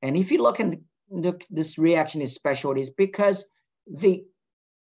 And if you look this reaction is special, it is because the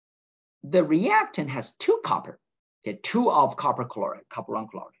reactant has 2 copper. Okay, 2 of copper chloride, copper 1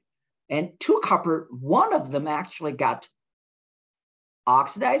 chloride, and 2 copper. One of them actually got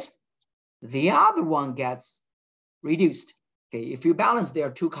oxidized. The other one gets reduced. Okay, if you balance, there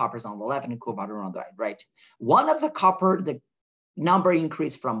are 2 coppers on the left and 2 copper on the right. One of the copper, the number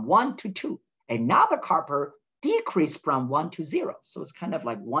increased from 1 to 2. Another copper decreased from 1 to 0. So it's kind of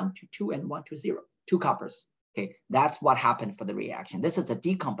like 1 to 2 and 1 to 0, 2 coppers. Okay, that's what happened for the reaction. This is a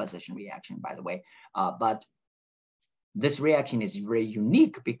decomposition reaction, by the way, but this reaction is very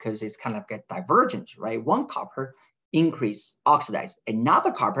unique because it's kind of get divergent, right? One copper increase, oxidized,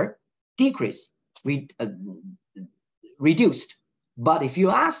 another copper decrease, reduced. But if you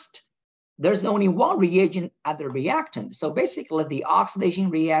asked, there's only one reagent at the reactant. So basically the oxidation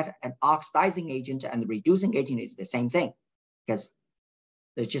react and oxidizing agent and the reducing agent is the same thing because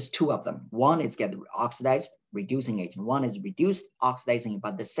there's just 2 of them. One is get oxidized, reducing agent. One is reduced, oxidizing,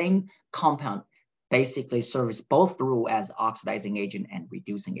 but the same compound basically serves both role as oxidizing agent and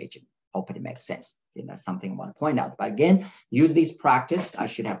reducing agent. Hope it makes sense. And that's something I want to point out. But again, use these practice. I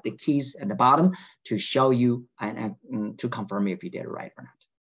should have the keys at the bottom to show you and to confirm if you did it right or not.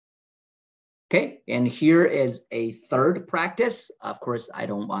 Okay, and here is a third practice. Of course, I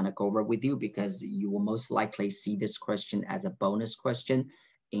don't want to go over with you because you will most likely see this question as a bonus question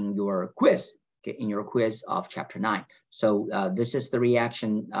in your quiz, okay, in your quiz of chapter 9. So this is the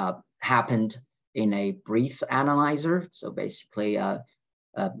reaction happened in a breath analyzer. So basically,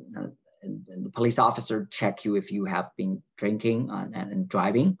 the police officer check you if you have been drinking and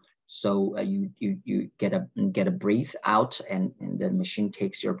driving. So you get a breath out, and the machine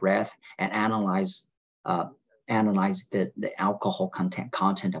takes your breath and analyze the alcohol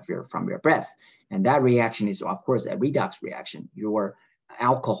content of from your breath. And that reaction is of course a redox reaction. Your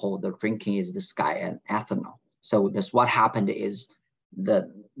alcohol, the drinking is this guy and ethanol. So this what happened is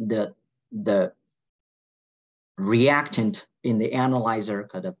the reactant in the analyzer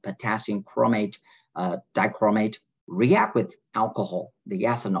called the potassium chromate, dichromate, react with alcohol, the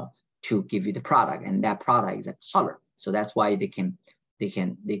ethanol, to give you the product, and that product is a color. So that's why they can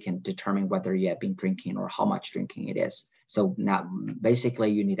determine whether you have been drinking or how much drinking it is. So now basically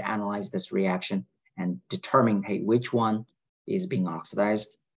you need to analyze this reaction and determine, hey, which one is being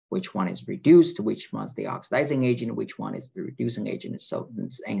oxidized, which one is reduced, which one's the oxidizing agent, which one is the reducing agent. So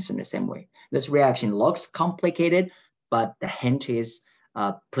it's answered the same way. This reaction looks complicated, but the hint is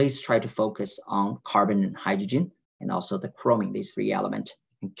please try to focus on carbon and hydrogen and also the chromium, these 3 elements,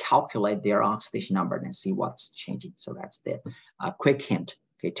 and calculate their oxidation number and see what's changing. So that's the quick hint.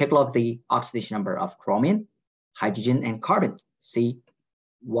 Okay, take a look at the oxidation number of chromium, hydrogen, and carbon. See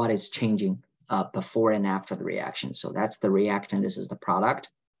what is changing before and after the reaction. So that's the reactant. This is the product.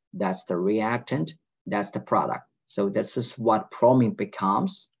 That's the reactant. That's the product. So this is what chromium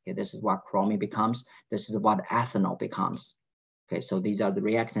becomes. Okay, this is what chromium becomes. This is what ethanol becomes. Okay, so these are the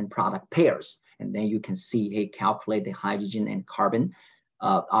reactant product pairs. And then you can see, hey, calculate the hydrogen and carbon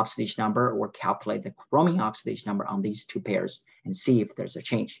oxidation number, or calculate the chromium oxidation number on these 2 pairs and see if there's a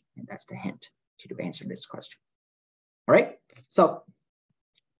change. And that's the hint to answer this question. All right, so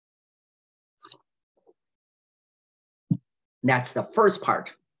that's the first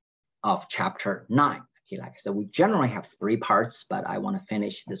part of chapter 9. Okay, like I said, we generally have 3 parts, but I want to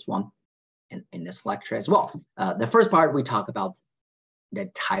finish this one in this lecture as well. The first part, we talk about the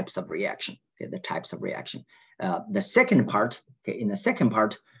types of reaction, okay, the types of reaction. The second part, okay, in the second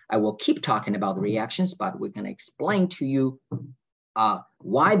part, I will keep talking about the reactions, but we're going to explain to you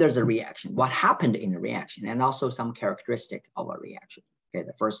why there's a reaction, what happened in the reaction, and also some characteristic of a reaction. Okay,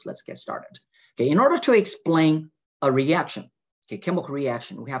 the first, let's get started. Okay, in order to explain a reaction, okay, chemical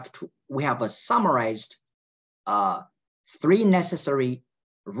reaction, we have a summarized 3 necessary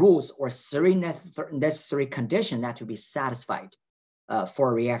rules or 3 necessary conditions that to be satisfied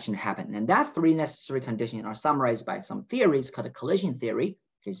for a reaction to happen. And that 3 necessary conditions are summarized by some theories called a collision theory.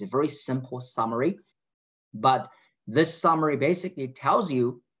 Okay, it's a very simple summary, but this summary basically tells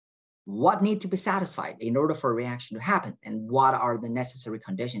you what needs to be satisfied in order for a reaction to happen and what are the necessary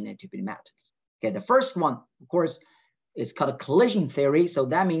conditions that to be met. Okay, the first one, of course, is called a collision theory. So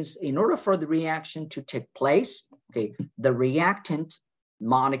that means in order for the reaction to take place, okay, the reactant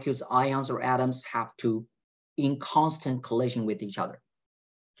molecules, ions, or atoms have to in constant collision with each other.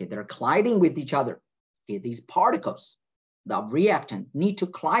 Okay, they're colliding with each other. Okay, these particles, the reactant, need to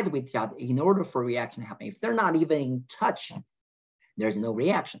collide with each other in order for a reaction to happen. If they're not even in touch, there's no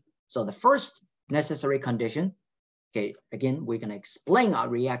reaction. So the first necessary condition, okay, again, we're going to explain our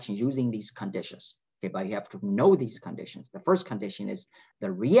reaction using these conditions. Okay, but you have to know these conditions. The first condition is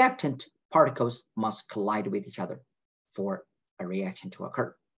the reactant particles must collide with each other for a reaction to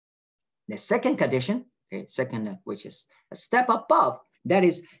occur. The second condition, okay, second, which is a step above, that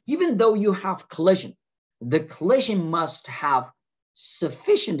is, even though you have collision, the collision must have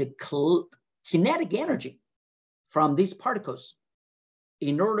sufficient kinetic energy from these particles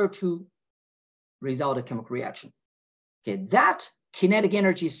in order to result in a chemical reaction. Okay, that kinetic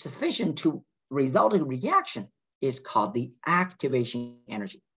energy is sufficient to result in reaction is called the activation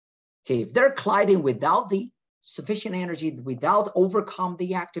energy. Okay, if they're colliding without the sufficient energy, without overcome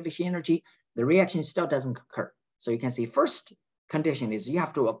the activation energy, the reaction still doesn't occur. So you can see first condition is you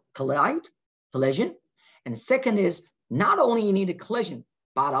have to collision. And second is not only you need a collision,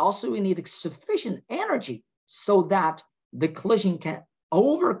 but also you need sufficient energy so that the collision can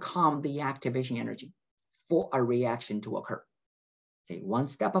overcome the activation energy for a reaction to occur. Okay, one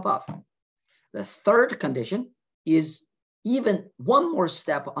step above. The third condition is even one more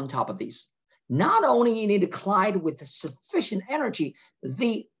step on top of these. Not only you need to collide with sufficient energy,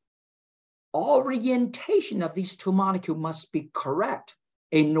 the orientation of these 2 molecules must be correct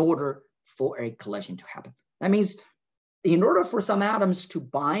in order for a collision to happen. That means in order for some atoms to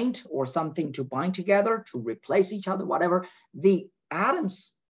bind or something to bind together, to replace each other, whatever, the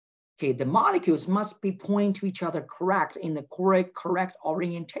atoms, okay, the molecules must be pointing to each other correct in the correct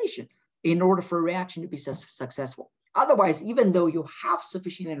orientation in order for a reaction to be successful. Otherwise, even though you have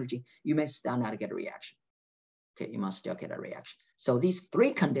sufficient energy, you may still not get a reaction. Okay, you must still get a reaction. So these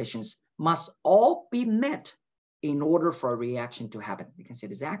 3 conditions must all be met in order for a reaction to happen. You can see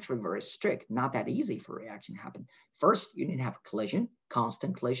it's actually very strict, not that easy for a reaction to happen. First, you need to have collision,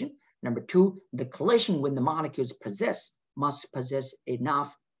 constant collision. Number 2, the collision when the molecules must possess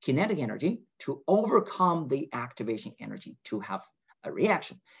enough kinetic energy to overcome the activation energy to have a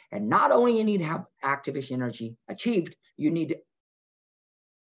reaction. And not only you need to have activation energy achieved, you need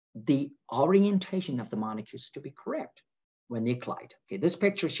the orientation of the molecules to be correct when they collide. Okay, this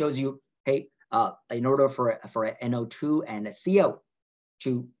picture shows you, hey, in order for an NO2 and a CO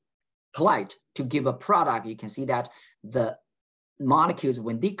to collide to give a product, you can see that the molecules,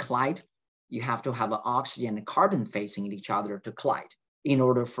 when they collide, you have to have an oxygen and carbon facing each other to collide in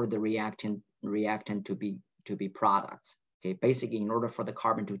order for the reactant to be products. Okay, basically in order for the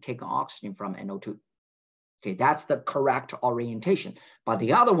carbon to take oxygen from NO2. Okay, that's the correct orientation. But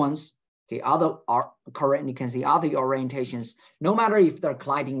the other ones, okay, other are correct. You can see other orientations, no matter if they're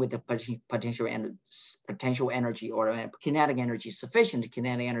colliding with the potential energy or kinetic energy, sufficient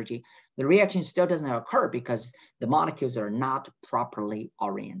kinetic energy, the reaction still doesn't occur because the molecules are not properly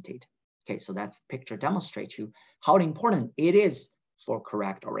oriented. Okay, so that picture demonstrates you how important it is for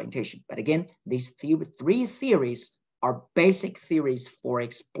correct orientation. But again, these 3 theories are basic theories for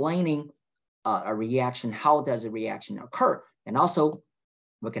explaining a reaction. How does a reaction occur? And also,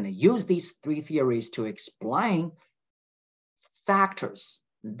 we're going to use these 3 theories to explain factors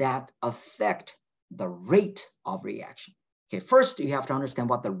that affect the rate of reaction. Okay, first you have to understand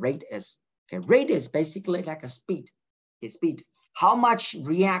what the rate is. Okay, rate is basically like a speed. Okay, speed. How much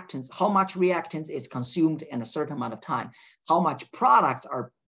reactants is consumed in a certain amount of time? How much products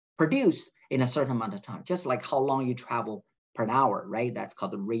are produced in a certain amount of time? Just like how long you travel per hour, right? That's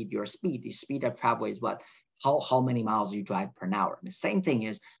called the rate, your speed. The speed of travel is what? How many miles you drive per hour. The same thing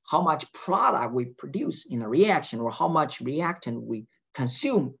is how much product we produce in a reaction or how much reactant we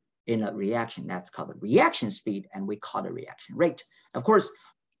consume in a reaction. That's called the reaction speed, and we call it reaction rate. Of course,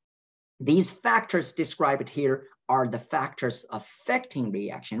 these factors described here are the factors affecting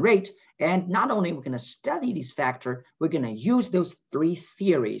reaction rate. And not only we're going to study these factors, we're going to use those three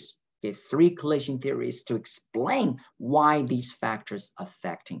theories, okay, three collision theories, to explain why these factors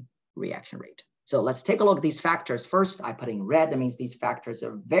affecting reaction rate. So let's take a look at these factors. First, I put in red. That means these factors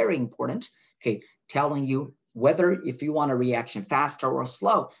are very important, okay, telling you whether if you want a reaction faster or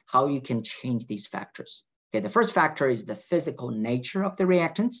slow, how you can change these factors. Okay, the first factor is the physical nature of the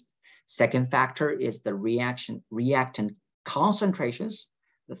reactants. Second factor is the reactant concentrations.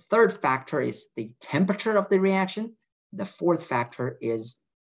 The third factor is the temperature of the reaction. The fourth factor is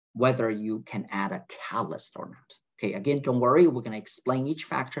whether you can add a catalyst or not. Okay, again, don't worry, we're going to explain each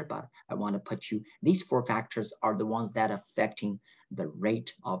factor, but I want to put you, these four factors are the ones that are affecting the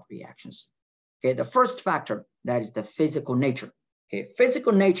rate of reactions. Okay, the first factor, that is the physical nature. Okay,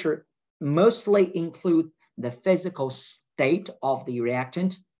 physical nature mostly include the physical state of the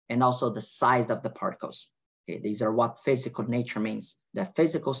reactant and also the size of the particles. Okay, these are what physical nature means. The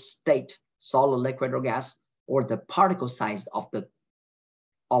physical state, solid, liquid, or gas, or the particle size of the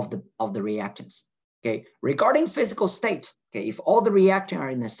reactants. Okay, regarding physical state, okay, if all the reactants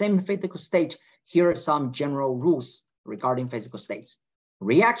are in the same physical state, here are some general rules regarding physical states.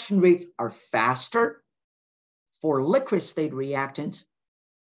 Reaction rates are faster for liquid state reactant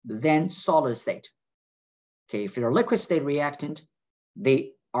than solid state. Okay, if you're a liquid state reactant,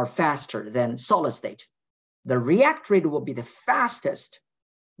 they are faster than solid state. The react rate will be the fastest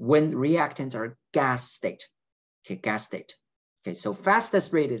when reactants are gas state. Okay, gas state. Okay, so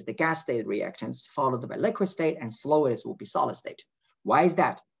fastest rate is the gas state reactants, followed by liquid state, and slowest will be solid state. Why is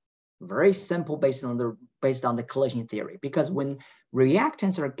that? Very simple, based on the collision theory. Because when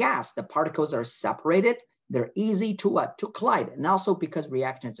reactants are gas, the particles are separated. They're easy to collide, and also because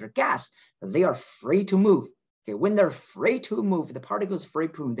reactants are gas, they are free to move. Okay, when they're free to move, the particles free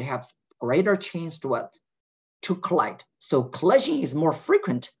to move, they have greater chance to collide. So collision is more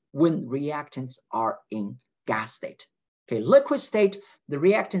frequent when reactants are in gas state. Okay, liquid state, the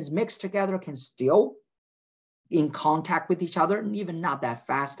reactants mixed together can still in contact with each other, and even not that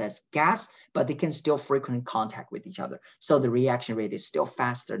fast as gas, but they can still frequently contact with each other. So the reaction rate is still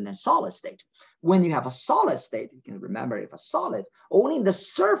faster than solid state. When you have a solid state, you can remember if a solid, only the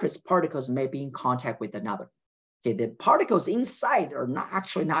surface particles may be in contact with another. Okay, the particles inside are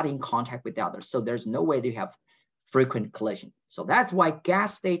not in contact with the others. So there's no way they have frequent collision. So that's why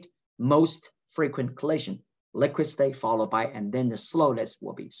gas state, most frequent collision. Liquid state followed by, and then the slowest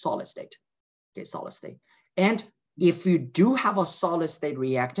will be solid state. Okay, solid state. And if you do have a solid state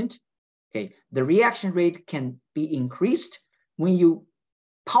reactant, okay, the reaction rate can be increased when you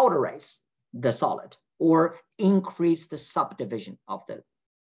powderize the solid or increase the subdivision of the,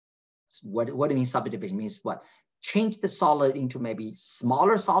 what do you mean subdivision? Means what? Change the solid into maybe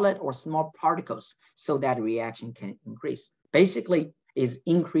smaller solid or small particles so that reaction can increase. Basically, is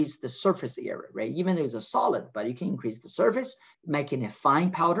increase the surface area, right? Even though it's a solid, but you can increase the surface, making a fine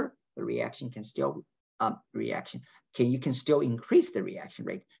powder, the reaction can still, you can still increase the reaction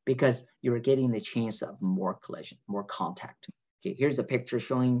rate because you're getting the chance of more collision, more contact. Okay, here's a picture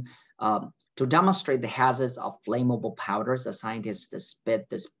showing, to demonstrate the hazards of flammable powders, the scientists spit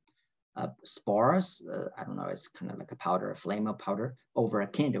this spores, I don't know, it's kind of like a powder, a flammable powder, over a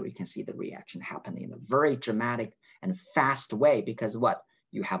candle. You can see the reaction happening in a very dramatic and fast way because what?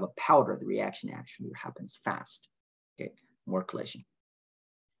 You have a powder, the reaction actually happens fast. Okay, more collision.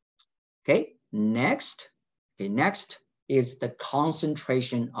 Okay, next is the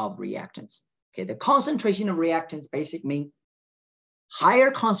concentration of reactants. Okay, the concentration of reactants basically mean higher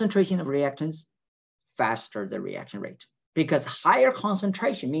concentration of reactants, faster the reaction rate. Because higher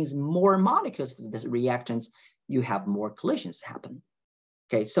concentration means more molecules of the reactants, you have more collisions happening.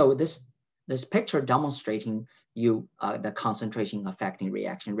 Okay, so this picture demonstrating you the concentration affecting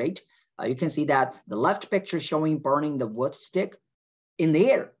reaction rate. You can see that the left picture showing burning the wood stick in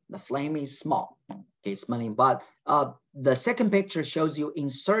the air. The flame is small. Okay, it's smelling, but the second picture shows you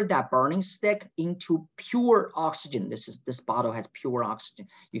insert that burning stick into pure oxygen. This bottle has pure oxygen.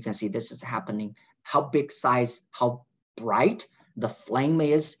 You can see this is happening. How big size, how bright the flame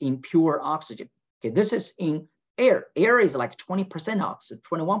is in pure oxygen. Okay, this is in air. Air is like 20% oxygen,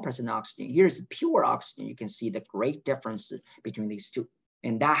 21% oxygen. Here's pure oxygen. You can see the great difference between these two.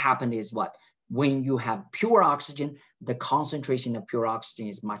 And that happened is what? When you have pure oxygen, the concentration of pure oxygen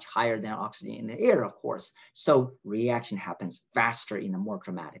is much higher than oxygen in the air, of course. So reaction happens faster in a more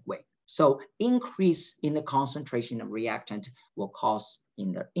dramatic way. So increase in the concentration of reactant will cause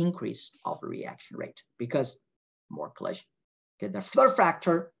in the increase of the reaction rate because more collision. Okay, the third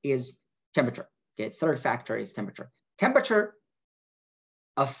factor is temperature. Okay, third factor is temperature. Temperature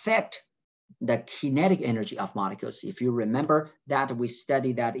affect the kinetic energy of molecules. If you remember that, we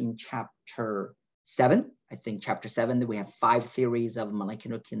studied that in chapter 7. I think chapter 7, we have 5 theories of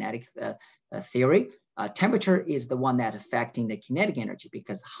molecular kinetic theory. Temperature is the one that affecting the kinetic energy,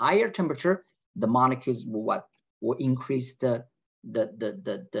 because higher temperature, the molecules will increase the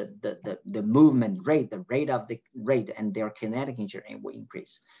movement rate, the rate, and their kinetic energy will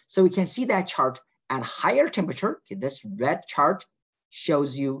increase. So we can see that chart at higher temperature. Okay, this red chart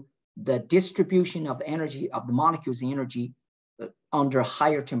shows you the distribution of energy of the molecules energy under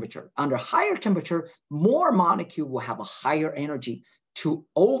higher temperature. Under higher temperature, more molecule will have a higher energy to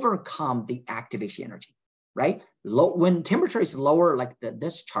overcome the activation energy, right? When temperature is lower, like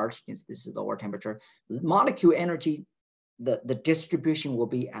this chart, this is lower temperature, molecule energy, the distribution will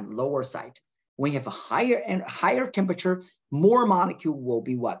be at lower side. When you have a higher temperature, more molecule will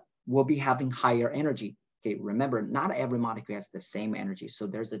be what? Will be having higher energy. Okay, remember, not every molecule has the same energy. So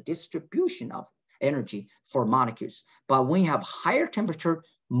there's a distribution of energy for molecules. But when you have higher temperature,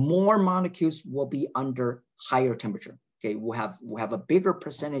 more molecules will be under higher temperature. Okay, we'll have a bigger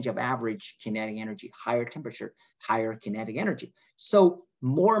percentage of average kinetic energy, higher temperature, higher kinetic energy. So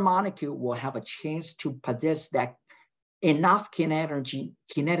more molecule will have a chance to possess that enough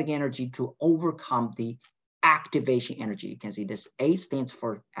kinetic energy to overcome the activation energy. You can see this A stands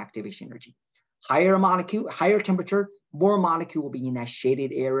for activation energy. Higher molecule, higher temperature, more molecule will be in that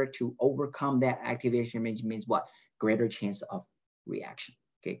shaded area to overcome that activation energy. Means what? Greater chance of reaction.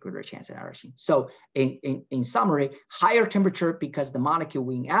 Okay, greater chance of reaction. So in summary, higher temperature, because the molecule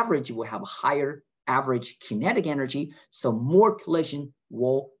in average will have a higher average kinetic energy, so more collision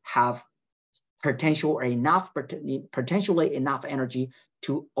will have potentially enough energy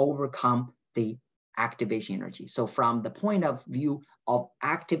to overcome the activation energy. So from the point of view of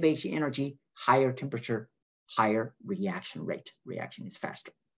activation energy, higher temperature, higher reaction rate. Reaction is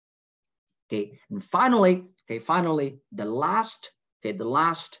faster. Okay, and finally, the last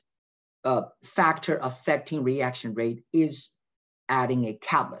factor affecting reaction rate is adding a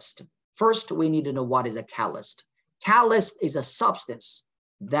catalyst. First, we need to know what is a catalyst. Catalyst is a substance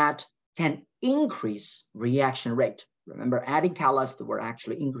that can increase reaction rate. Remember, adding catalyst will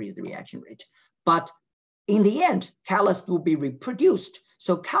actually increase the reaction rate. But in the end, catalyst will be reproduced.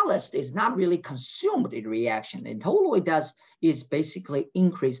 So catalyst is not really consumed in reaction. And all it does is basically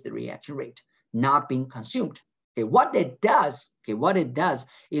increase the reaction rate, not being consumed. Okay, what it does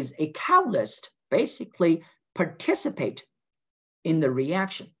is a catalyst basically participate in the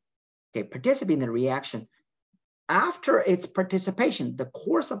reaction. Okay, participate in the reaction. After its participation, the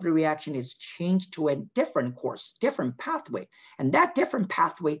course of the reaction is changed to a different course, different pathway. And that different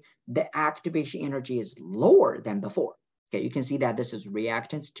pathway, the activation energy is lower than before. Okay, you can see that this is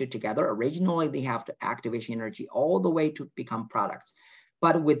reactants two together. Originally, they have the activation energy all the way to become products.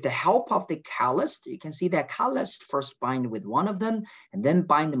 But with the help of the catalyst, you can see that catalyst first bind with one of them and then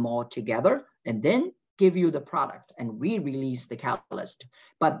bind them all together and then give you the product and re-release the catalyst.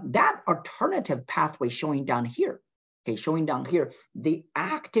 But that alternative pathway showing down here, okay, showing down here, the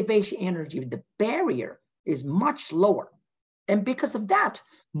activation energy, the barrier is much lower. And because of that,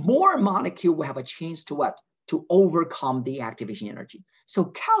 more molecule will have a chance to what? To overcome the activation energy. So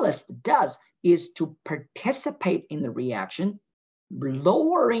catalyst does is to participate in the reaction,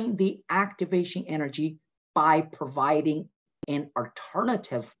 lowering the activation energy by providing an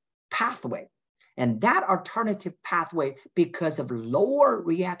alternative pathway. And that alternative pathway, because of lower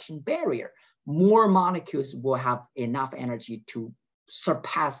reaction barrier, more molecules will have enough energy to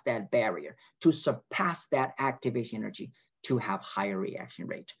surpass that barrier, to surpass that activation energy, to have higher reaction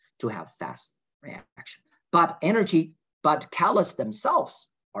rate, to have fast reaction. But catalysts themselves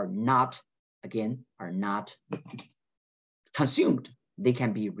are not consumed. They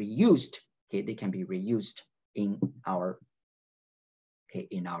can be reused. Okay, they can be reused in our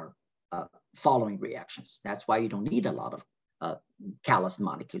following reactions. That's why you don't need a lot of catalyst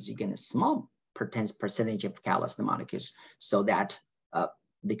molecules. You get a small percentage of catalyst molecules so that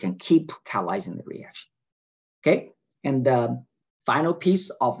they can keep catalyzing the reaction. Okay, and the final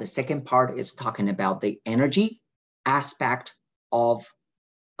piece of the second part is talking about the energy aspect of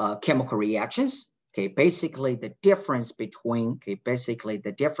chemical reactions. Okay, basically the difference between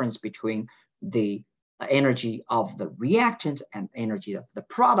the energy of the reactant and energy of the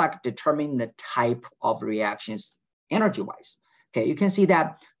product determine the type of reactions energy-wise. Okay, you can see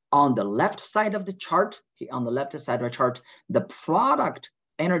that on the left side of the chart, the product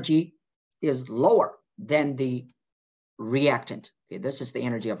energy is lower than the reactant. Okay, this is the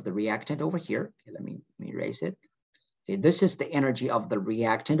energy of the reactant over here. Okay, let me erase it. Okay, this is the energy of the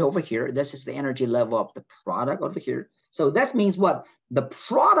reactant over here. This is the energy level of the product over here. So that means what? The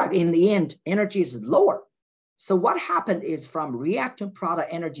product in the end, energy is lower. So what happened is from reactant product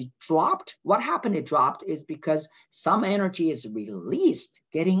energy dropped. What happened it dropped is because some energy is released,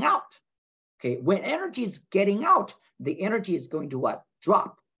 getting out. Okay, when energy is getting out, the energy is going to what?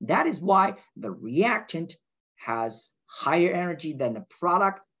 Drop. That is why the reactant has higher energy than the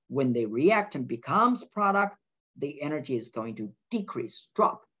product. When the reactant becomes product, the energy is going to decrease,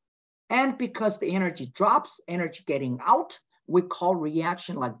 drop. And because the energy drops, energy getting out, we call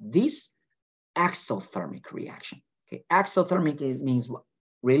reaction like this exothermic reaction. Okay, exothermic means what?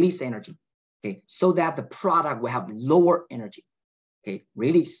 Release energy. Okay, so that the product will have lower energy. Okay,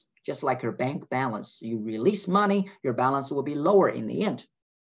 release, just like your bank balance. You release money, your balance will be lower in the end.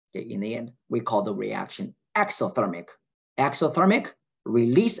 Okay, in the end, we call the reaction exothermic. Exothermic,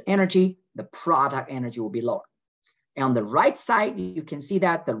 release energy, the product energy will be lower. And on the right side, you can see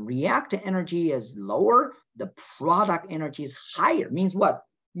that the reactant energy is lower, the product energy is higher. Means what?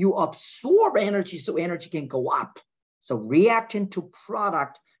 You absorb energy so energy can go up. So reactant to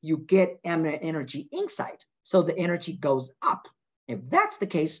product, you get energy inside. So the energy goes up. If that's the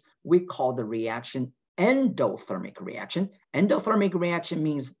case, we call the reaction endothermic reaction. Endothermic reaction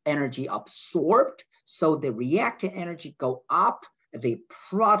means energy absorbed. So the reactant energy go up, the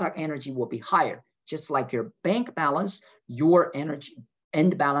product energy will be higher. Just like your bank balance, your energy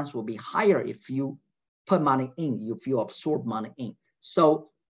end balance will be higher if you put money in, if you absorb money in. So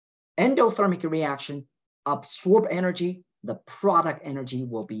endothermic reaction, absorb energy, the product energy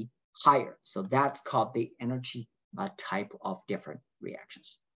will be higher. So that's called the energy type of different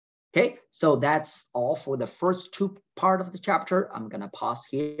reactions. Okay, so that's all for the first two part of the chapter. I'm gonna pause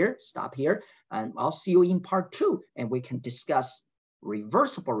here, stop here, and I'll see you in part 2, and we can discuss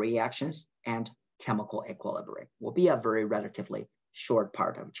reversible reactions and chemical equilibrium. Will be a very relatively short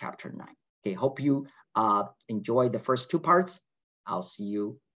part of chapter 9. Okay, hope you enjoy the first 2 parts. I'll see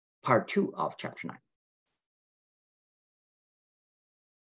you part 2 of chapter 9.